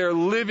matter is they are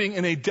living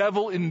in a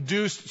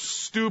devil-induced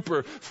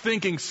stupor,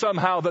 thinking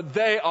somehow that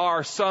they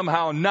are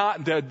somehow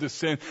not dead to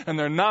sin and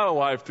they're not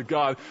alive to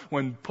God.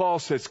 When Paul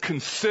says,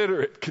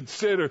 consider it,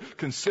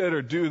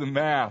 consider, do the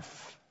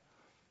math.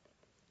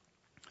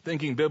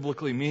 Thinking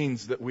biblically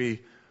means that we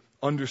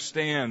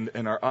understand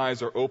and our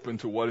eyes are open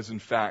to what is in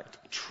fact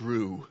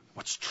true.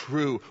 What's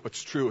true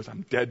is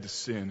I'm dead to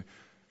sin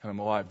and I'm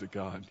alive to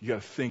God. You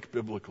got to think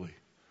biblically.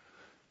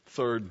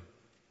 Third,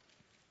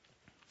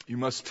 you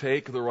must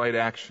take the right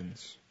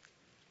actions.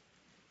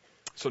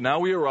 So now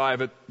we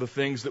arrive at the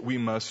things that we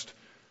must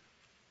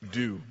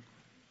do.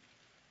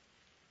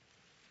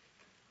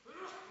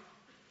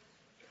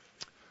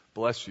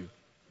 Bless you.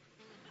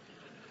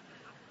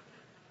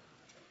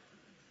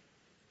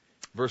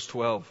 Verse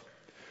 12.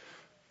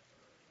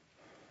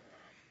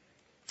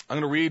 I'm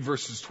going to read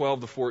verses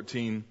 12 to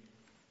 14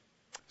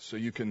 so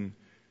you can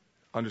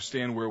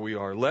understand where we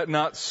are. Let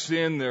not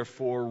sin,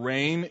 therefore,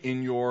 reign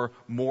in your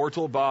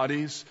mortal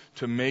bodies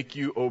to make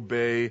you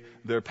obey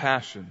their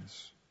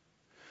passions.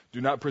 Do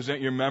not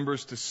present your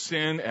members to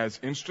sin as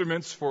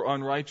instruments for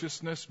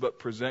unrighteousness, but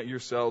present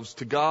yourselves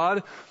to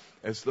God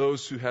as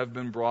those who have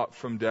been brought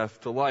from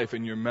death to life,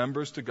 and your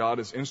members to God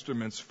as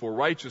instruments for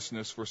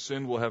righteousness, for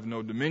sin will have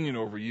no dominion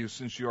over you,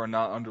 since you are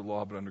not under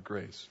law but under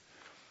grace.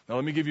 Now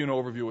let me give you an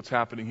overview of what's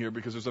happening here,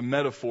 because there's a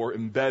metaphor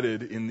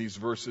embedded in these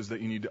verses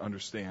that you need to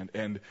understand.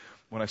 And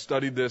when I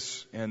studied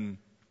this and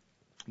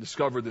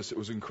discovered this, it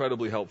was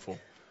incredibly helpful.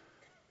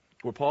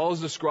 What Paul is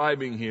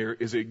describing here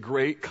is a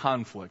great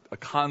conflict, a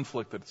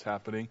conflict that's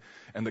happening,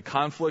 and the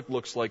conflict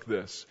looks like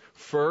this.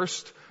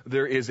 First,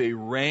 there is a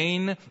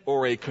reign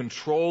or a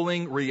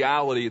controlling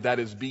reality that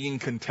is being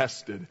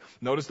contested.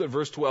 Notice that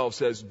verse 12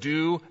 says,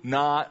 do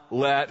not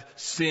let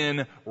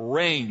sin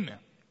reign.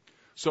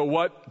 So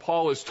what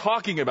Paul is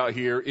talking about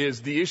here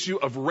is the issue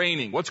of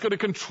reigning. What's going to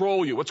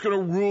control you? What's going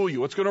to rule you?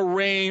 What's going to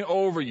reign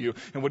over you?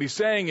 And what he's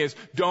saying is,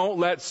 don't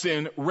let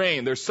sin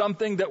reign. There's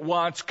something that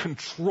wants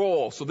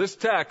control. So this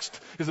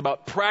text is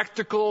about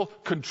practical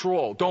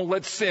control. Don't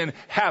let sin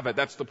have it.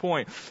 That's the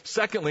point.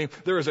 Secondly,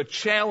 there is a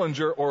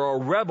challenger or a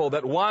rebel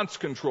that wants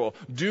control.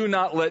 Do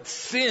not let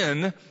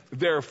sin,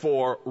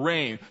 therefore,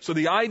 reign. So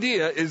the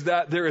idea is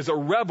that there is a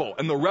rebel,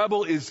 and the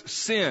rebel is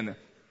sin.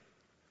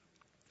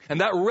 And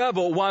that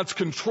rebel wants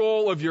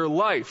control of your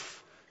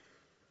life.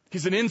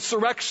 He's an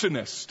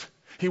insurrectionist.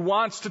 He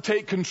wants to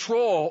take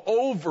control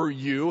over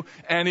you,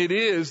 and it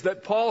is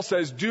that Paul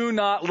says, do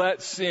not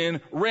let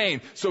sin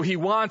reign. So he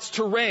wants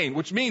to reign,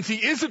 which means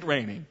he isn't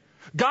reigning.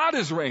 God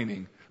is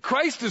reigning.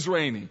 Christ is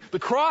reigning. The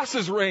cross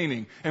is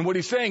reigning. And what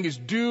he's saying is,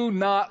 do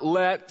not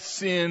let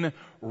sin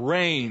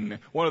reign.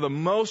 One of the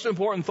most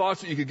important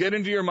thoughts that you could get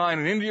into your mind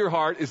and into your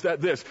heart is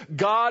that this: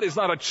 God is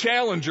not a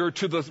challenger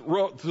to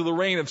the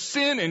reign of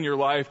sin in your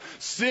life.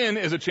 Sin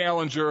is a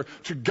challenger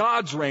to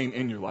God's reign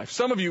in your life.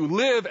 Some of you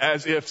live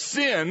as if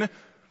sin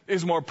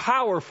is more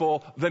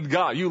powerful than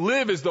God. You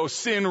live as though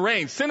sin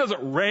reigns. Sin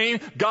doesn't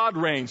reign, God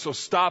reigns. So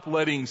stop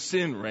letting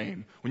sin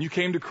reign. When you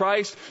came to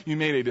Christ, you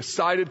made a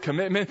decided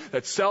commitment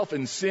that self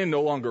and sin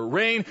no longer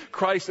reign.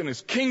 Christ and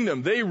his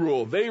kingdom, they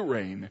rule, they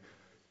reign.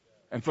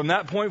 And from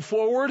that point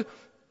forward,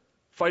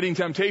 fighting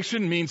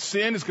temptation means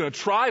sin is going to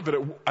try, but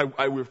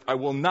I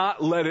will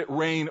not let it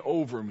reign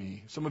over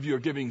me. Some of you are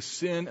giving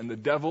sin and the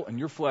devil and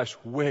your flesh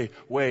way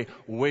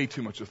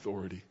too much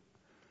authority.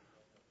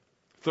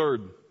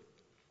 Third,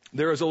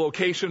 there is a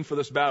location for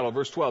this battle.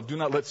 Verse 12, do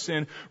not let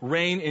sin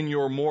reign in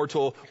your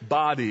mortal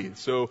body.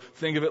 So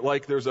think of it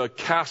like there's a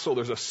castle,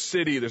 there's a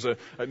city, there's a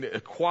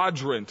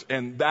quadrant,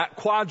 and that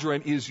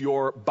quadrant is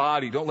your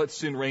body. Don't let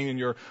sin reign in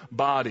your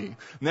body.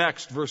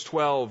 Next, verse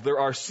 12, there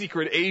are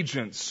secret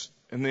agents,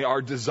 and they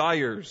are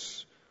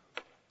desires.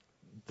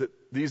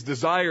 These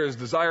desires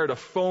desire to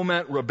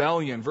foment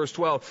rebellion. Verse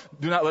 12,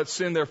 do not let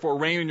sin therefore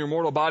reign in your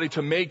mortal body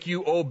to make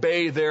you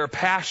obey their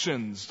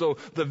passions. So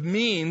the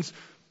means,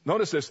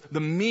 notice this,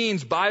 the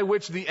means by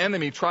which the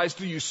enemy tries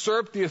to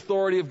usurp the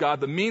authority of God,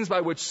 the means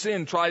by which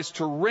sin tries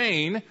to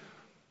reign,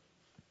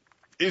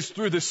 is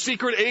through the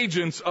secret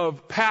agents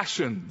of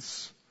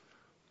passions.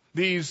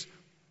 These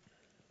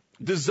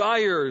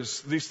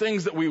desires, these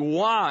things that we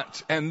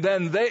want, and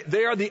then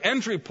they are the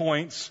entry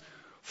points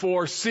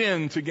for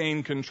sin to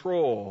gain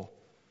control.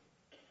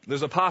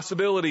 There's a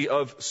possibility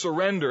of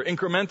surrender,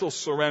 incremental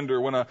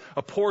surrender, when a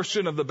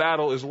portion of the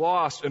battle is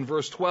lost in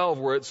verse 12,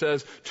 where it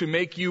says to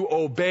make you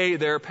obey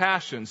their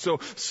passions. So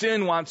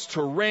sin wants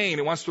to reign.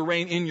 It wants to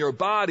reign in your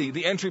body.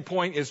 The entry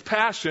point is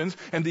passions,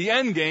 and the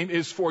end game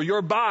is for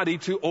your body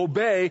to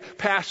obey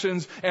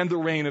passions and the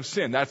reign of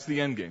sin. That's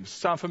the end game.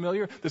 Sound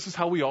familiar? This is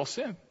how we all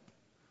sin.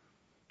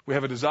 We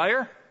have a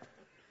desire.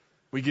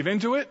 We give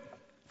into it.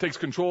 takes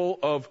control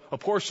of a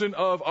portion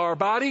of our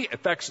body,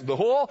 affects the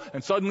whole,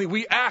 and suddenly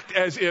we act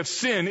as if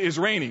sin is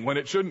reigning when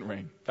it shouldn't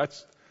reign.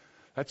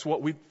 That's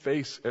what we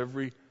face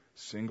every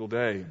single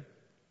day.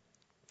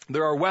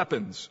 There are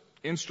weapons,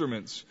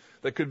 instruments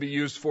that could be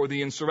used for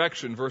the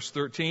insurrection. Verse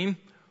 13,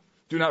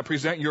 do not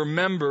present your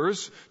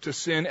members to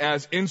sin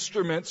as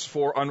instruments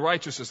for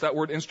unrighteousness. That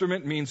word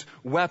instrument means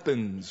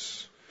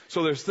weapons.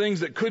 So there's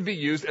things that could be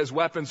used as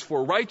weapons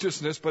for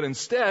righteousness, but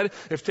instead,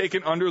 if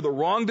taken under the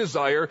wrong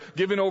desire,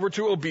 given over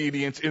to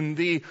obedience, in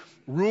the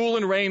rule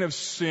and reign of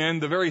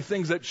sin, the very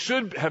things that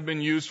should have been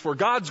used for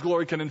God's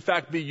glory can in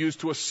fact be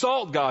used to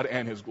assault God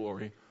and His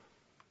glory.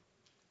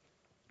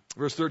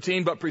 Verse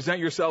 13, but present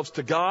yourselves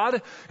to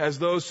God as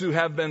those who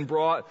have been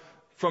brought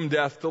from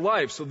death to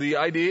life. So the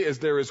idea is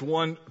there is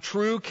one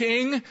true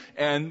king,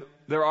 and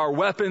there are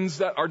weapons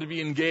that are to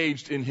be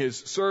engaged in His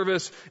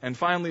service. And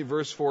finally,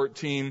 verse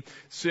 14,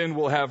 sin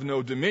will have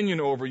no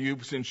dominion over you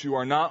since you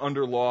are not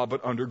under law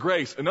but under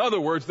grace. In other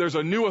words, there's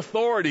a new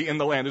authority in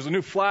the land. There's a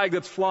new flag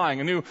that's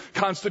flying, a new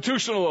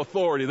constitutional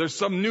authority. There's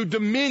some new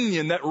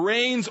dominion that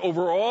reigns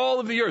over all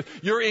of the earth.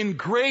 You're in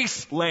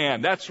grace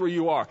land. That's where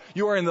you are.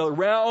 You are in the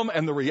realm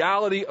and the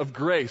reality of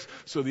grace.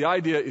 So the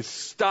idea is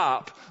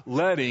stop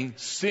letting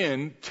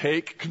sin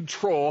take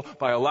control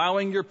by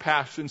allowing your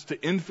passions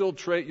to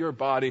infiltrate your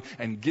body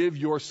and give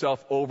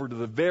yourself over to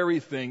the very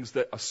things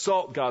that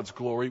assault God's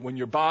glory when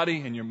your body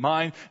and your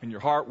mind and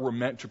your heart were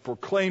meant to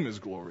proclaim His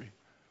glory.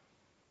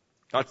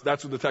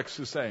 That's what the text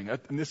is saying.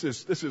 And this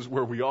is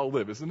where we all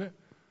live, isn't it?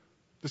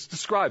 This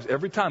describes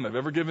every time I've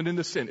ever given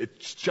into sin.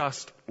 It's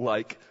just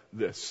like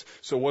this.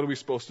 So what are we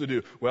supposed to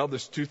do? Well,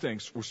 there's two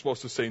things. We're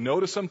supposed to say no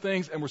to some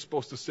things, and we're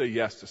supposed to say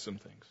yes to some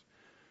things.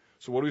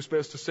 So what are we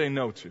supposed to say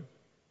no to?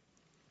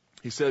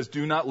 He says,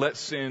 do not let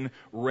sin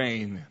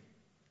reign.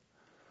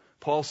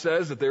 Paul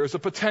says that there is a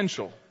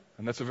potential,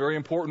 and that's a very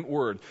important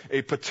word,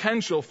 a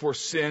potential for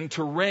sin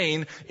to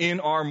reign in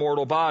our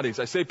mortal bodies.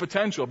 I say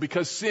potential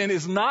because sin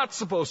is not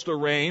supposed to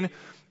reign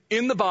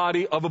in the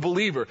body of a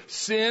believer.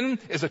 Sin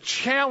is a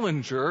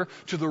challenger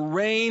to the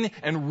reign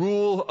and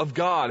rule of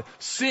God.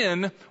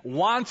 Sin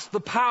wants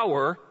the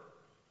power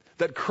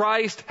that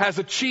Christ has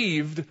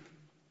achieved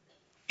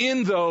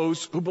in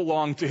those who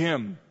belong to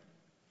Him.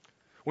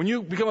 When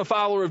you become a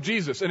follower of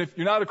Jesus, and if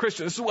you're not a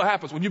Christian, this is what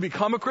happens. When you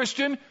become a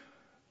Christian,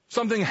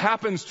 something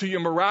happens to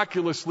you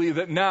miraculously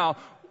that now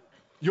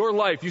your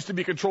life used to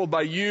be controlled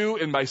by you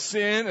and by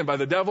sin and by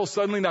the devil.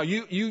 Suddenly now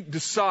you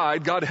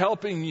decide, God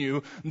helping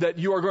you, that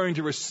you are going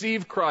to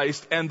receive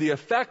Christ, and the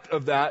effect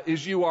of that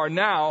is you are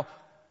now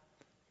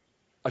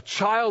a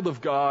child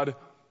of God.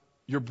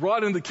 You're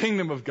brought into the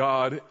kingdom of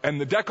God, and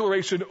the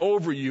declaration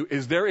over you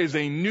is there is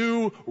a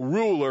new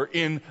ruler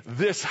in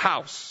this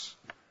house,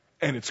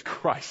 and it's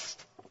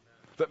Christ.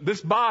 That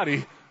this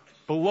body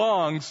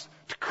belongs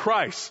to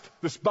Christ.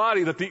 This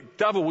body that the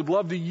devil would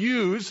love to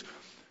use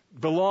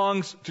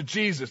belongs to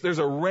Jesus. There's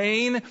a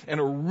reign and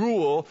a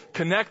rule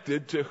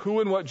connected to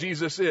who and what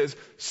Jesus is.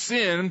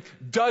 Sin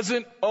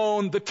doesn't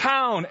own the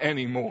town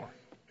anymore.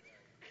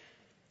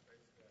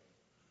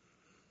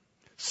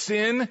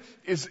 Sin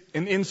is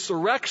an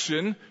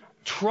insurrection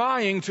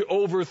trying to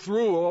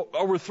overthrow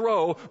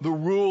the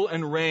rule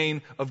and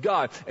reign of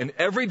God. And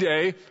every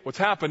day, what's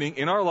happening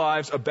in our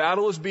lives, a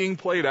battle is being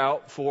played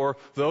out for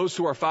those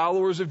who are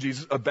followers of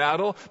Jesus, a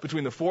battle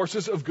between the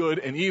forces of good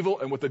and evil.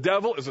 And what the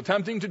devil is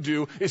attempting to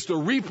do is to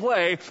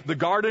replay the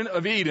Garden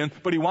of Eden,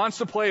 but he wants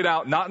to play it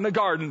out not in the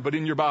garden, but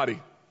in your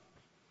body.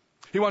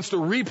 He wants to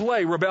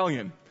replay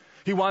rebellion.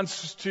 He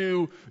wants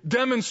to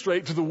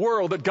demonstrate to the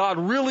world that God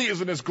really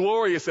isn't as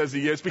glorious as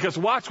He is, because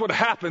watch what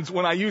happens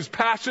when I use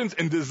passions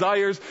and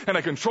desires and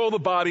I control the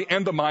body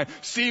and the mind.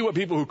 See what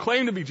people who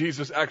claim to be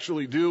Jesus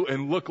actually do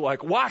and look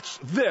like. Watch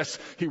this.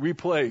 He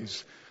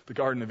replays the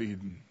Garden of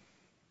Eden.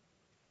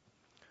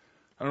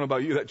 I don't know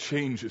about you, that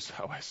changes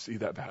how I see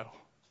that battle.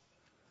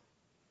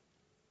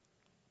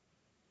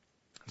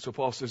 And so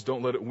Paul says,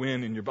 don't let it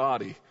win in your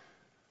body.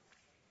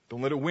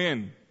 Don't let it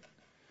win.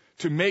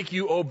 To make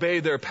you obey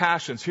their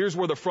passions. Here's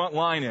where the front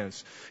line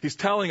is. He's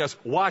telling us,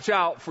 watch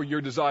out for your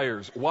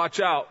desires. Watch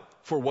out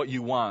for what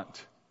you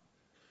want.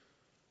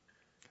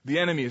 The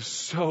enemy is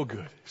so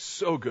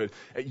good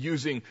at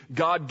using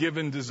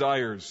God-given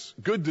desires,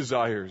 good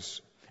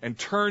desires, and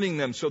turning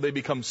them so they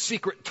become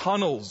secret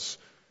tunnels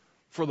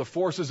for the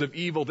forces of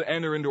evil to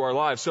enter into our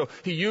lives. So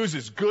he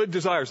uses good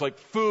desires like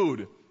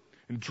food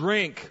and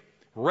drink,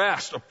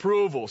 rest,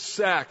 approval,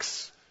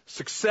 sex,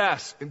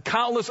 success, and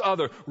countless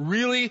other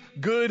really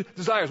good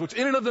desires, which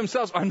in and of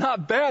themselves are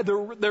not bad.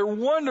 They're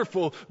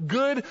wonderful,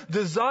 good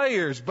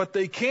desires, but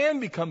they can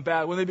become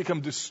bad when they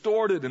become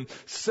distorted and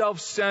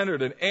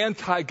self-centered and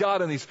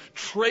anti-God, and these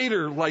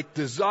traitor-like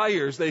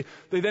desires. They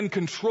then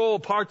control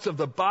parts of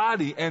the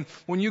body, and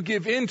when you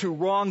give in to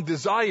wrong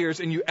desires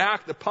and you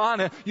act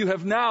upon it, you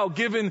have now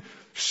given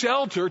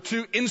shelter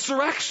to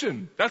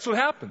insurrection. That's what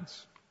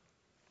happens.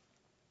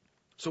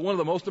 So one of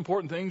the most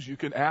important things you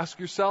can ask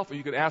yourself, or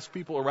you can ask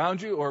people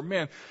around you, or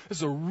this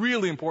is a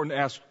really important to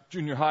ask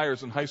junior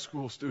hires and high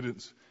school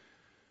students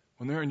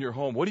when they're in your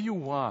home. What do you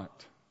want?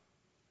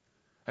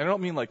 And I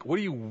don't mean like, what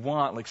do you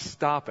want? Like,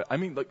 stop it. I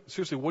mean, like,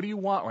 seriously, what do you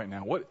want right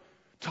now?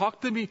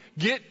 Talk to me.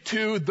 Get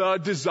to the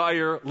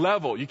desire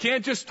level. You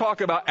can't just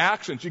talk about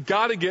actions. You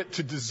got to get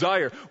to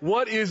desire.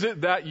 What is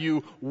it that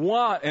you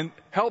want? And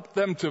help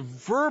them to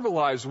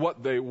verbalize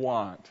what they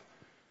want.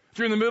 If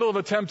you're in the middle of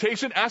a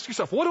temptation, ask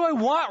yourself, what do I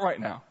want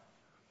right now?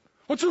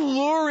 What's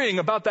alluring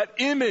about that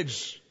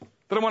image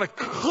that I want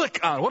to click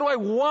on? What do I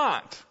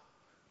want?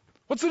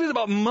 What's it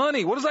about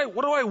money? What do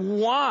I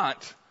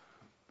want?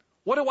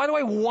 Why do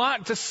I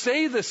want to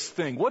say this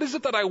thing? What is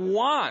it that I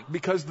want?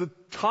 Because the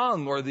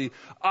tongue or the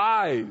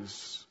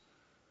eyes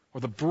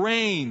or the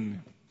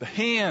brain, the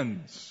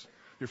hands,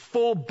 your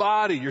full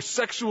body, your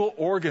sexual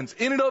organs,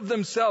 in and of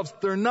themselves,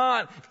 they're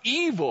not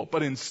evil,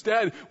 but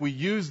instead we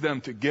use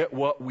them to get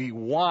what we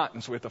want.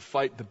 And so we have to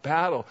fight the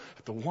battle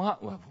at the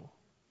want level.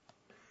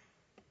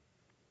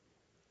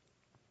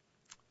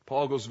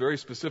 Paul goes very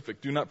specific.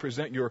 Do not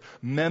present your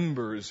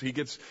members. He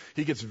gets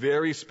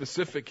very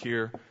specific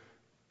here.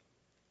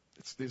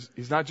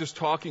 He's not just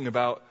talking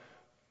about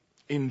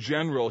in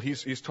general.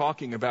 He's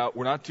talking about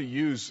we're not to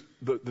use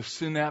the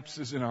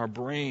synapses in our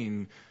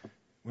brain.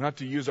 We're not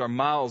to use our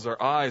mouths,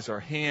 our eyes, our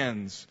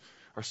hands,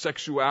 our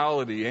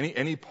sexuality,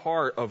 any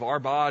part of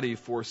our body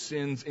for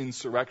sin's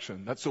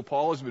insurrection. So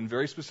Paul has been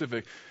very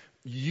specific.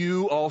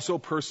 You also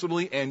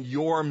personally and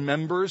your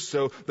members.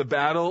 So the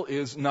battle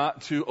is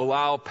not to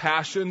allow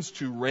passions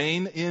to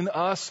reign in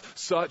us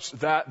such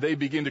that they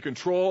begin to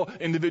control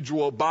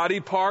individual body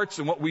parts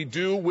and what we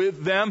do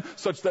with them,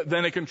 such that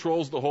then it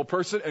controls the whole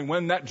person. And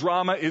when that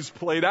drama is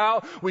played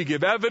out, we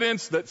give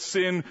evidence that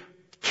sin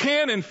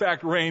can in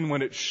fact reign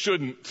when it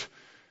shouldn't.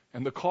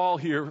 And the call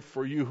here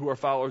for you who are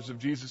followers of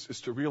Jesus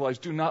is to realize,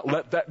 do not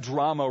let that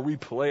drama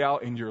replay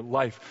out in your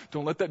life.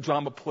 Don't let that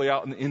drama play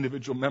out in the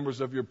individual members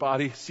of your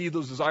body. See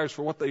those desires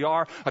for what they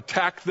are.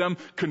 Attack them.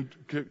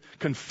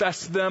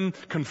 Confess them.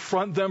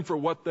 Confront them for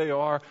what they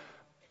are.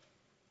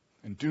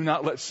 And do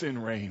not let sin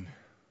reign.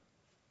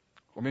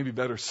 Or maybe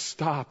better,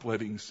 stop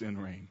letting sin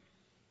reign.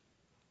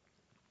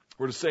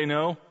 We're to say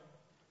no.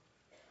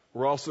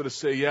 We're also to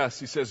say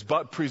yes. He says,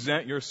 but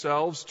present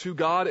yourselves to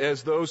God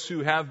as those who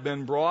have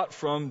been brought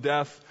from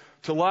death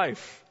to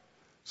life.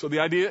 So the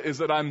idea is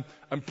that I'm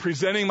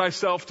presenting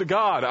myself to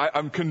God.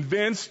 I'm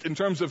convinced in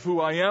terms of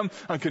who I am.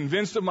 I'm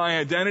convinced of my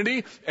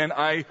identity, and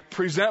I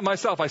present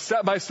myself. I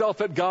set myself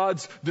at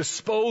God's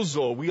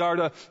disposal. We are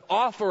to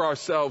offer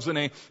ourselves in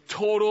a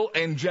total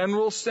and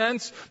general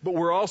sense, but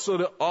we're also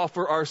to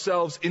offer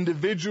ourselves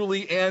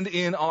individually and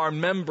in our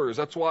members.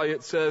 That's why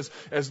it says,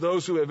 as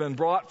those who have been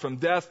brought from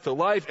death to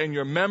life, and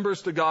your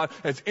members to God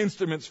as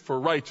instruments for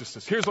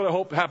righteousness. Here's what I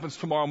hope happens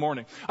tomorrow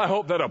morning. I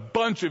hope that a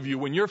bunch of you,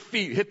 when your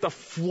feet hit the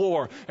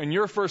floor, and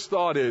your first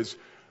thought is,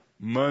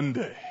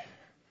 Monday.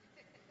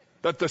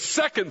 That the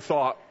second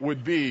thought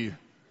would be,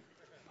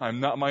 I'm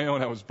not my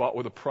own. I was bought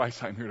with a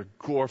price. I'm here to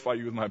glorify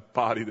you with my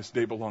body. This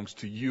day belongs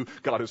to you.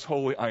 God is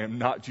holy. I am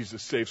not.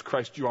 Jesus saves.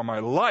 Christ, you are my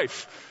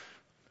life.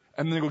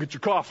 And then go get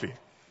your coffee.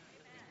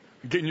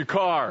 Get in your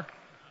car.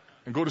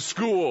 And go to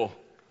school.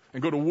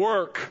 And go to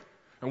work.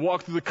 And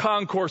walk through the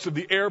concourse of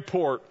the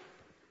airport.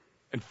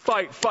 And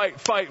fight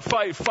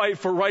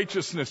for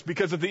righteousness.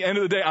 Because at the end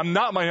of the day, I'm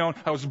not my own.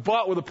 I was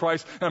bought with a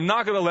price. And I'm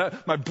not going to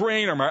let my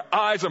brain or my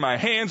eyes or my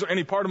hands or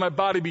any part of my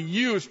body be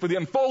used for the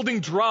unfolding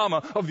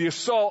drama of the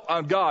assault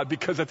on God.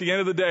 Because at the end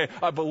of the day,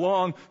 I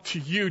belong to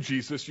you,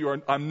 Jesus.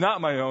 I'm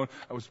not my own.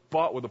 I was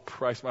bought with a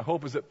price. My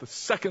hope is that the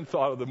second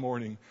thought of the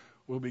morning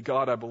will be,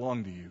 God, I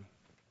belong to you.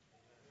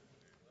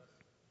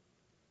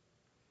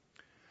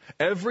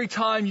 Every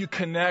time you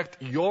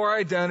connect your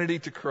identity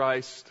to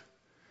Christ,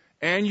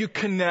 and you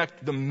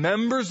connect the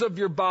members of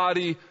your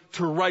body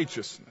to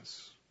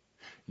righteousness,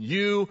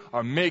 you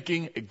are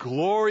making a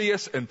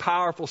glorious and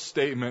powerful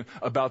statement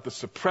about the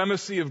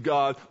supremacy of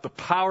God, the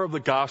power of the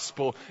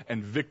gospel,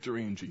 and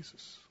victory in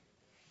Jesus.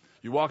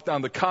 You walk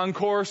down the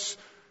concourse,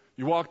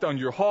 you walk down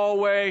your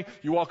hallway,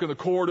 you walk in the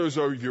corridors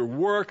of your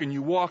work, and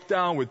you walk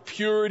down with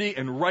purity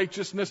and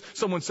righteousness.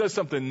 Someone says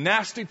something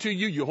nasty to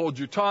you, you hold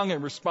your tongue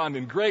and respond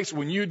in grace.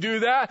 When you do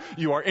that,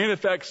 you are in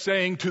effect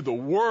saying to the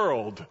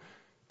world,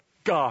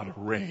 God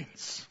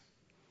reigns.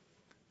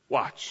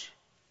 Watch.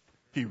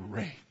 He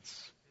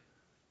reigns.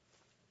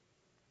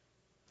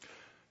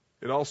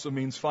 It also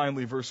means,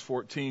 finally, verse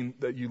 14,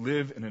 that you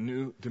live in a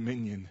new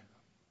dominion.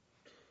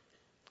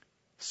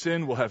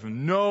 Sin will have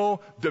no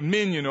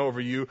dominion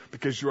over you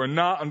because you are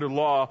not under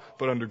law,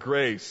 but under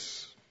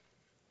grace.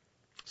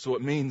 So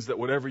it means that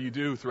whatever you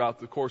do throughout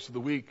the course of the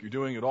week, you're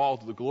doing it all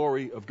to the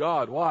glory of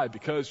God. Why?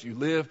 Because you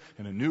live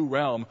in a new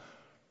realm,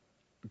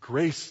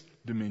 grace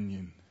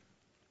dominion.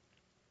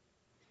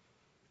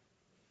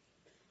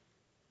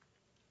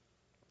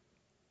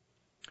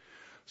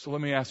 So let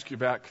me ask you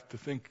back to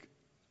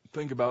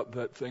think about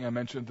that thing I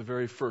mentioned at the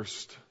very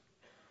first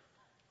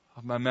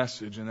of my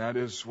message, and that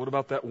is, what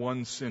about that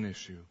one sin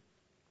issue?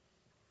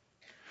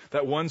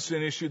 That one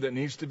sin issue that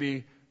needs to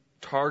be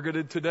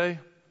targeted today?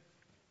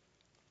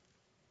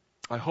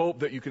 I hope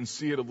that you can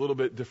see it a little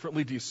bit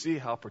differently. Do you see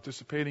how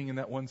participating in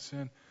that one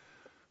sin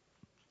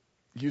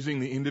using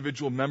the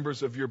individual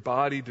members of your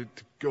body to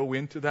go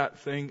into that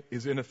thing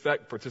is in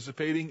effect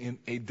participating in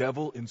a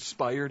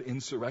devil-inspired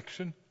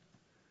insurrection?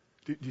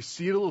 Do you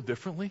see it a little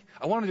differently?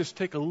 I want to just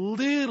take a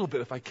little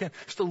bit, if I can,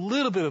 just a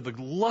little bit of the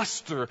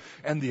luster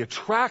and the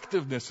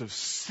attractiveness of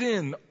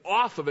sin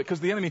off of it, because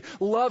the enemy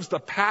loves to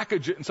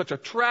package it in such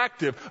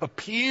attractive,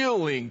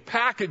 appealing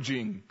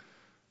packaging.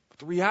 But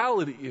the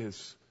reality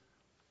is,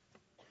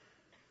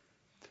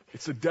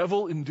 it's a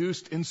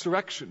devil-induced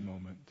insurrection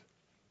moment.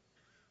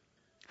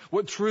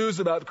 What truths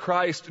about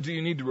Christ do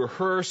you need to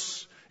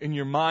rehearse in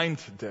your mind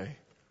today?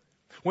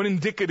 What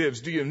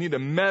indicatives do you need to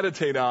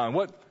meditate on?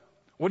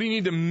 What do you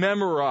need to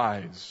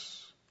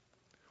memorize?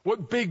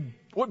 What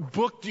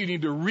book do you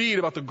need to read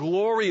about the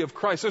glory of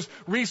Christ? There's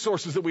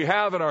resources that we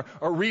have in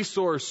our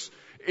resource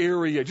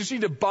area. You just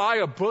need to buy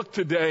a book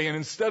today, and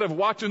instead of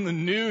watching the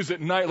news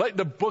at night, let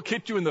the book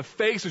hit you in the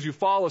face as you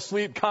fall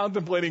asleep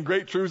contemplating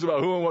great truths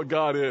about who and what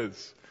God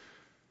is.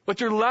 Let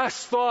your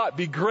last thought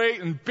be great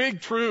and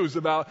big truths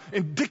about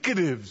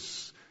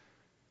indicatives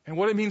and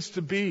what it means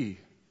to be.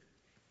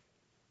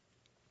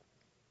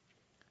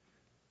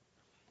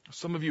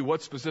 Some of you,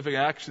 what specific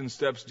action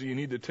steps do you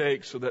need to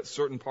take so that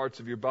certain parts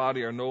of your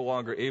body are no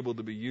longer able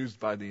to be used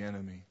by the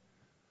enemy?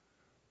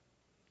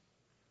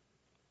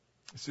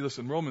 See,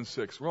 listen, Romans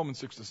 6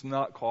 does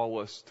not call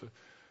us to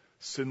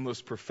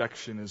sinless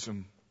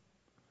perfectionism.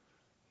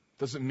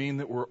 Doesn't mean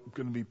that we're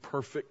going to be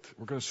perfect.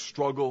 We're going to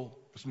struggle.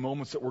 There's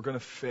moments that we're going to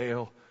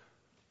fail.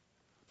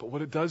 But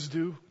what it does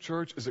do,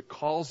 church, is it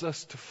calls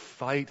us to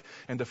fight,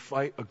 and to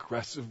fight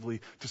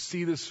aggressively, to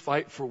see this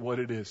fight for what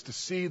it is, to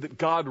see that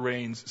God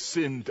reigns,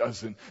 sin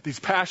doesn't. These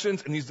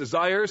passions and these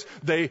desires,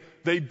 they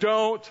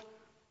don't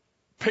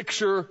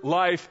picture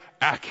life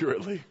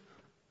accurately.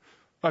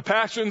 My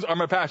passions are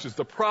my passions.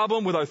 The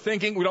problem with our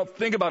thinking, we don't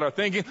think about our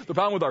thinking. The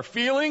problem with our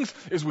feelings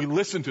is we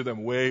listen to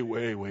them way,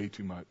 way, way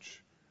too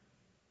much.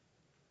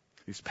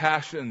 These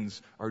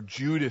passions are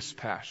Judas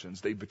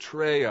passions. They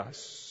betray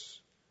us.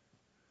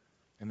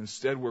 And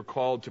instead we're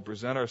called to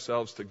present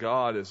ourselves to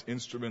God as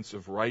instruments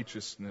of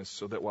righteousness,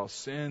 so that while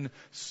sin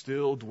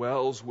still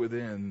dwells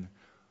within,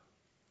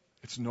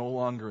 it's no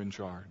longer in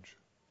charge.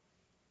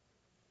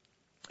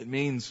 It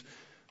means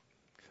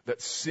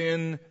that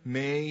sin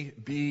may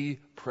be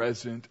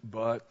present,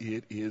 but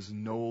it is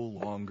no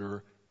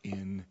longer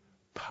in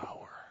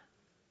power.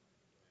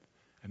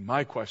 And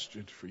my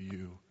question for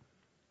you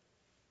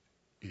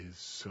is,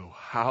 so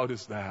how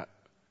does that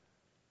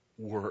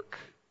work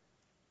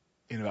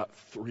in about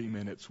 3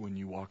 minutes when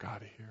you walk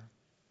out of here?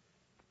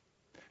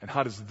 And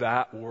how does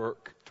that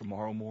work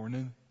tomorrow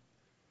morning?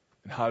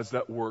 And how does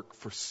that work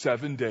for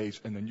 7 days?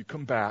 And then you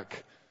come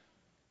back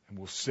and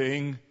we'll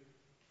sing,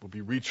 we'll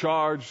be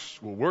recharged,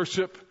 we'll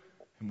worship,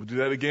 and we'll do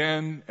that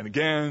again and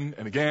again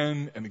and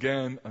again and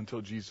again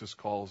until Jesus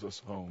calls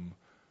us home.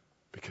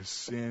 Because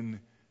sin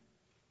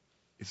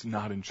is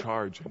not in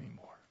charge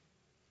anymore.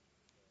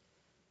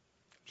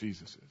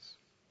 Jesus is.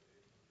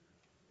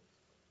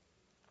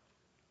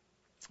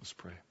 Let's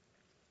pray.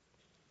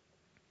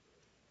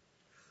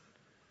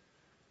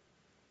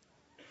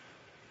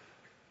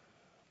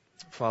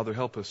 Father,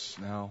 help us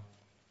now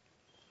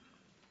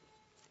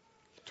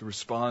to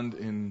respond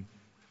in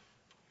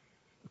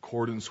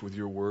accordance with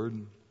your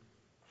word.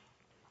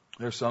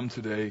 There are some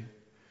today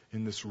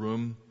in this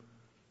room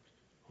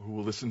who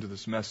will listen to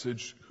this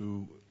message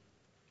who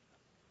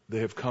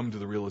they have come to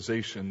the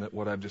realization that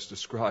what I've just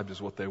described is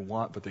what they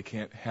want, but they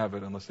can't have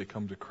it unless they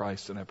come to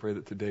Christ. And I pray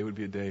that today would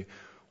be a day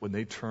when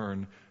they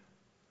turn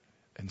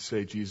and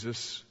say,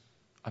 Jesus,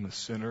 I'm a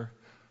sinner.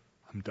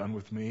 I'm done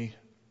with me.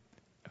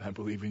 And I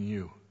believe in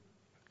you.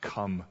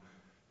 Come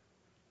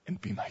and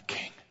be my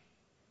king.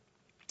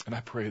 And I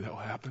pray that will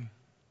happen.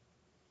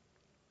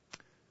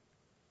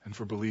 And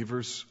for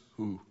believers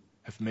who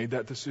have made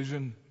that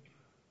decision,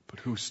 but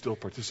who still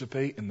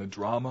participate in the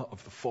drama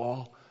of the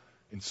fall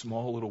in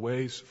small little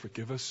ways,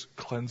 forgive us,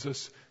 cleanse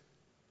us,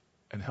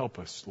 and help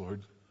us,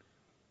 Lord,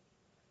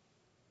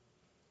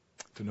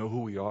 to know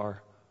who we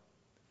are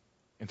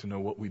and to know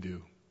what we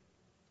do.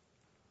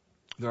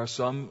 There are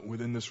some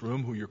within this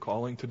room who you're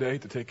calling today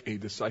to take a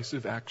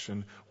decisive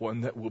action,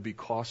 one that will be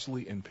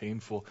costly and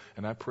painful,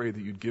 and I pray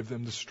that you'd give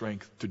them the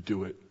strength to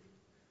do it,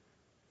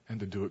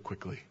 and to do it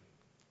quickly.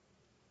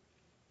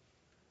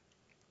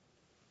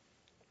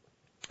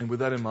 And with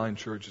that in mind,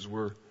 church, as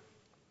we're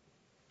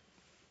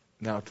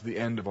now to the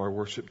end of our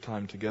worship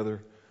time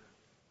together,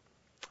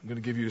 I'm going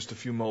to give you just a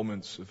few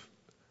moments of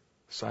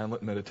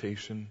silent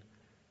meditation,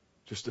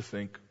 just to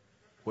think,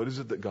 what is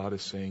it that God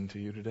is saying to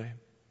you today?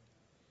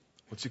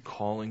 What's He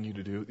calling you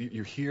to do?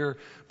 You're here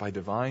by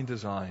divine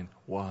design.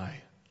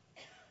 Why?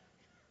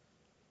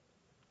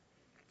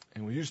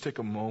 And will you just take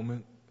a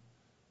moment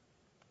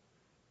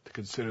to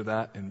consider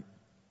that and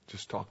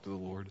just talk to the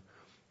Lord?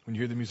 When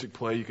you hear the music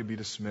play, you can be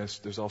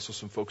dismissed. There's also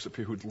some folks up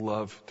here who'd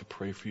love to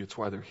pray for you. That's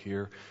why they're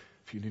here.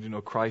 If you need to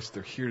know Christ,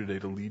 they're here today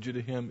to lead you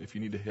to Him. If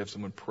you need to have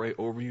someone pray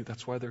over you,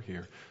 that's why they're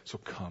here. So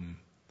come.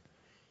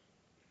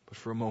 But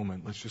for a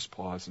moment, let's just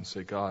pause and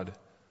say, God,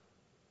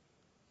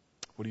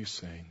 what are you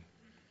saying?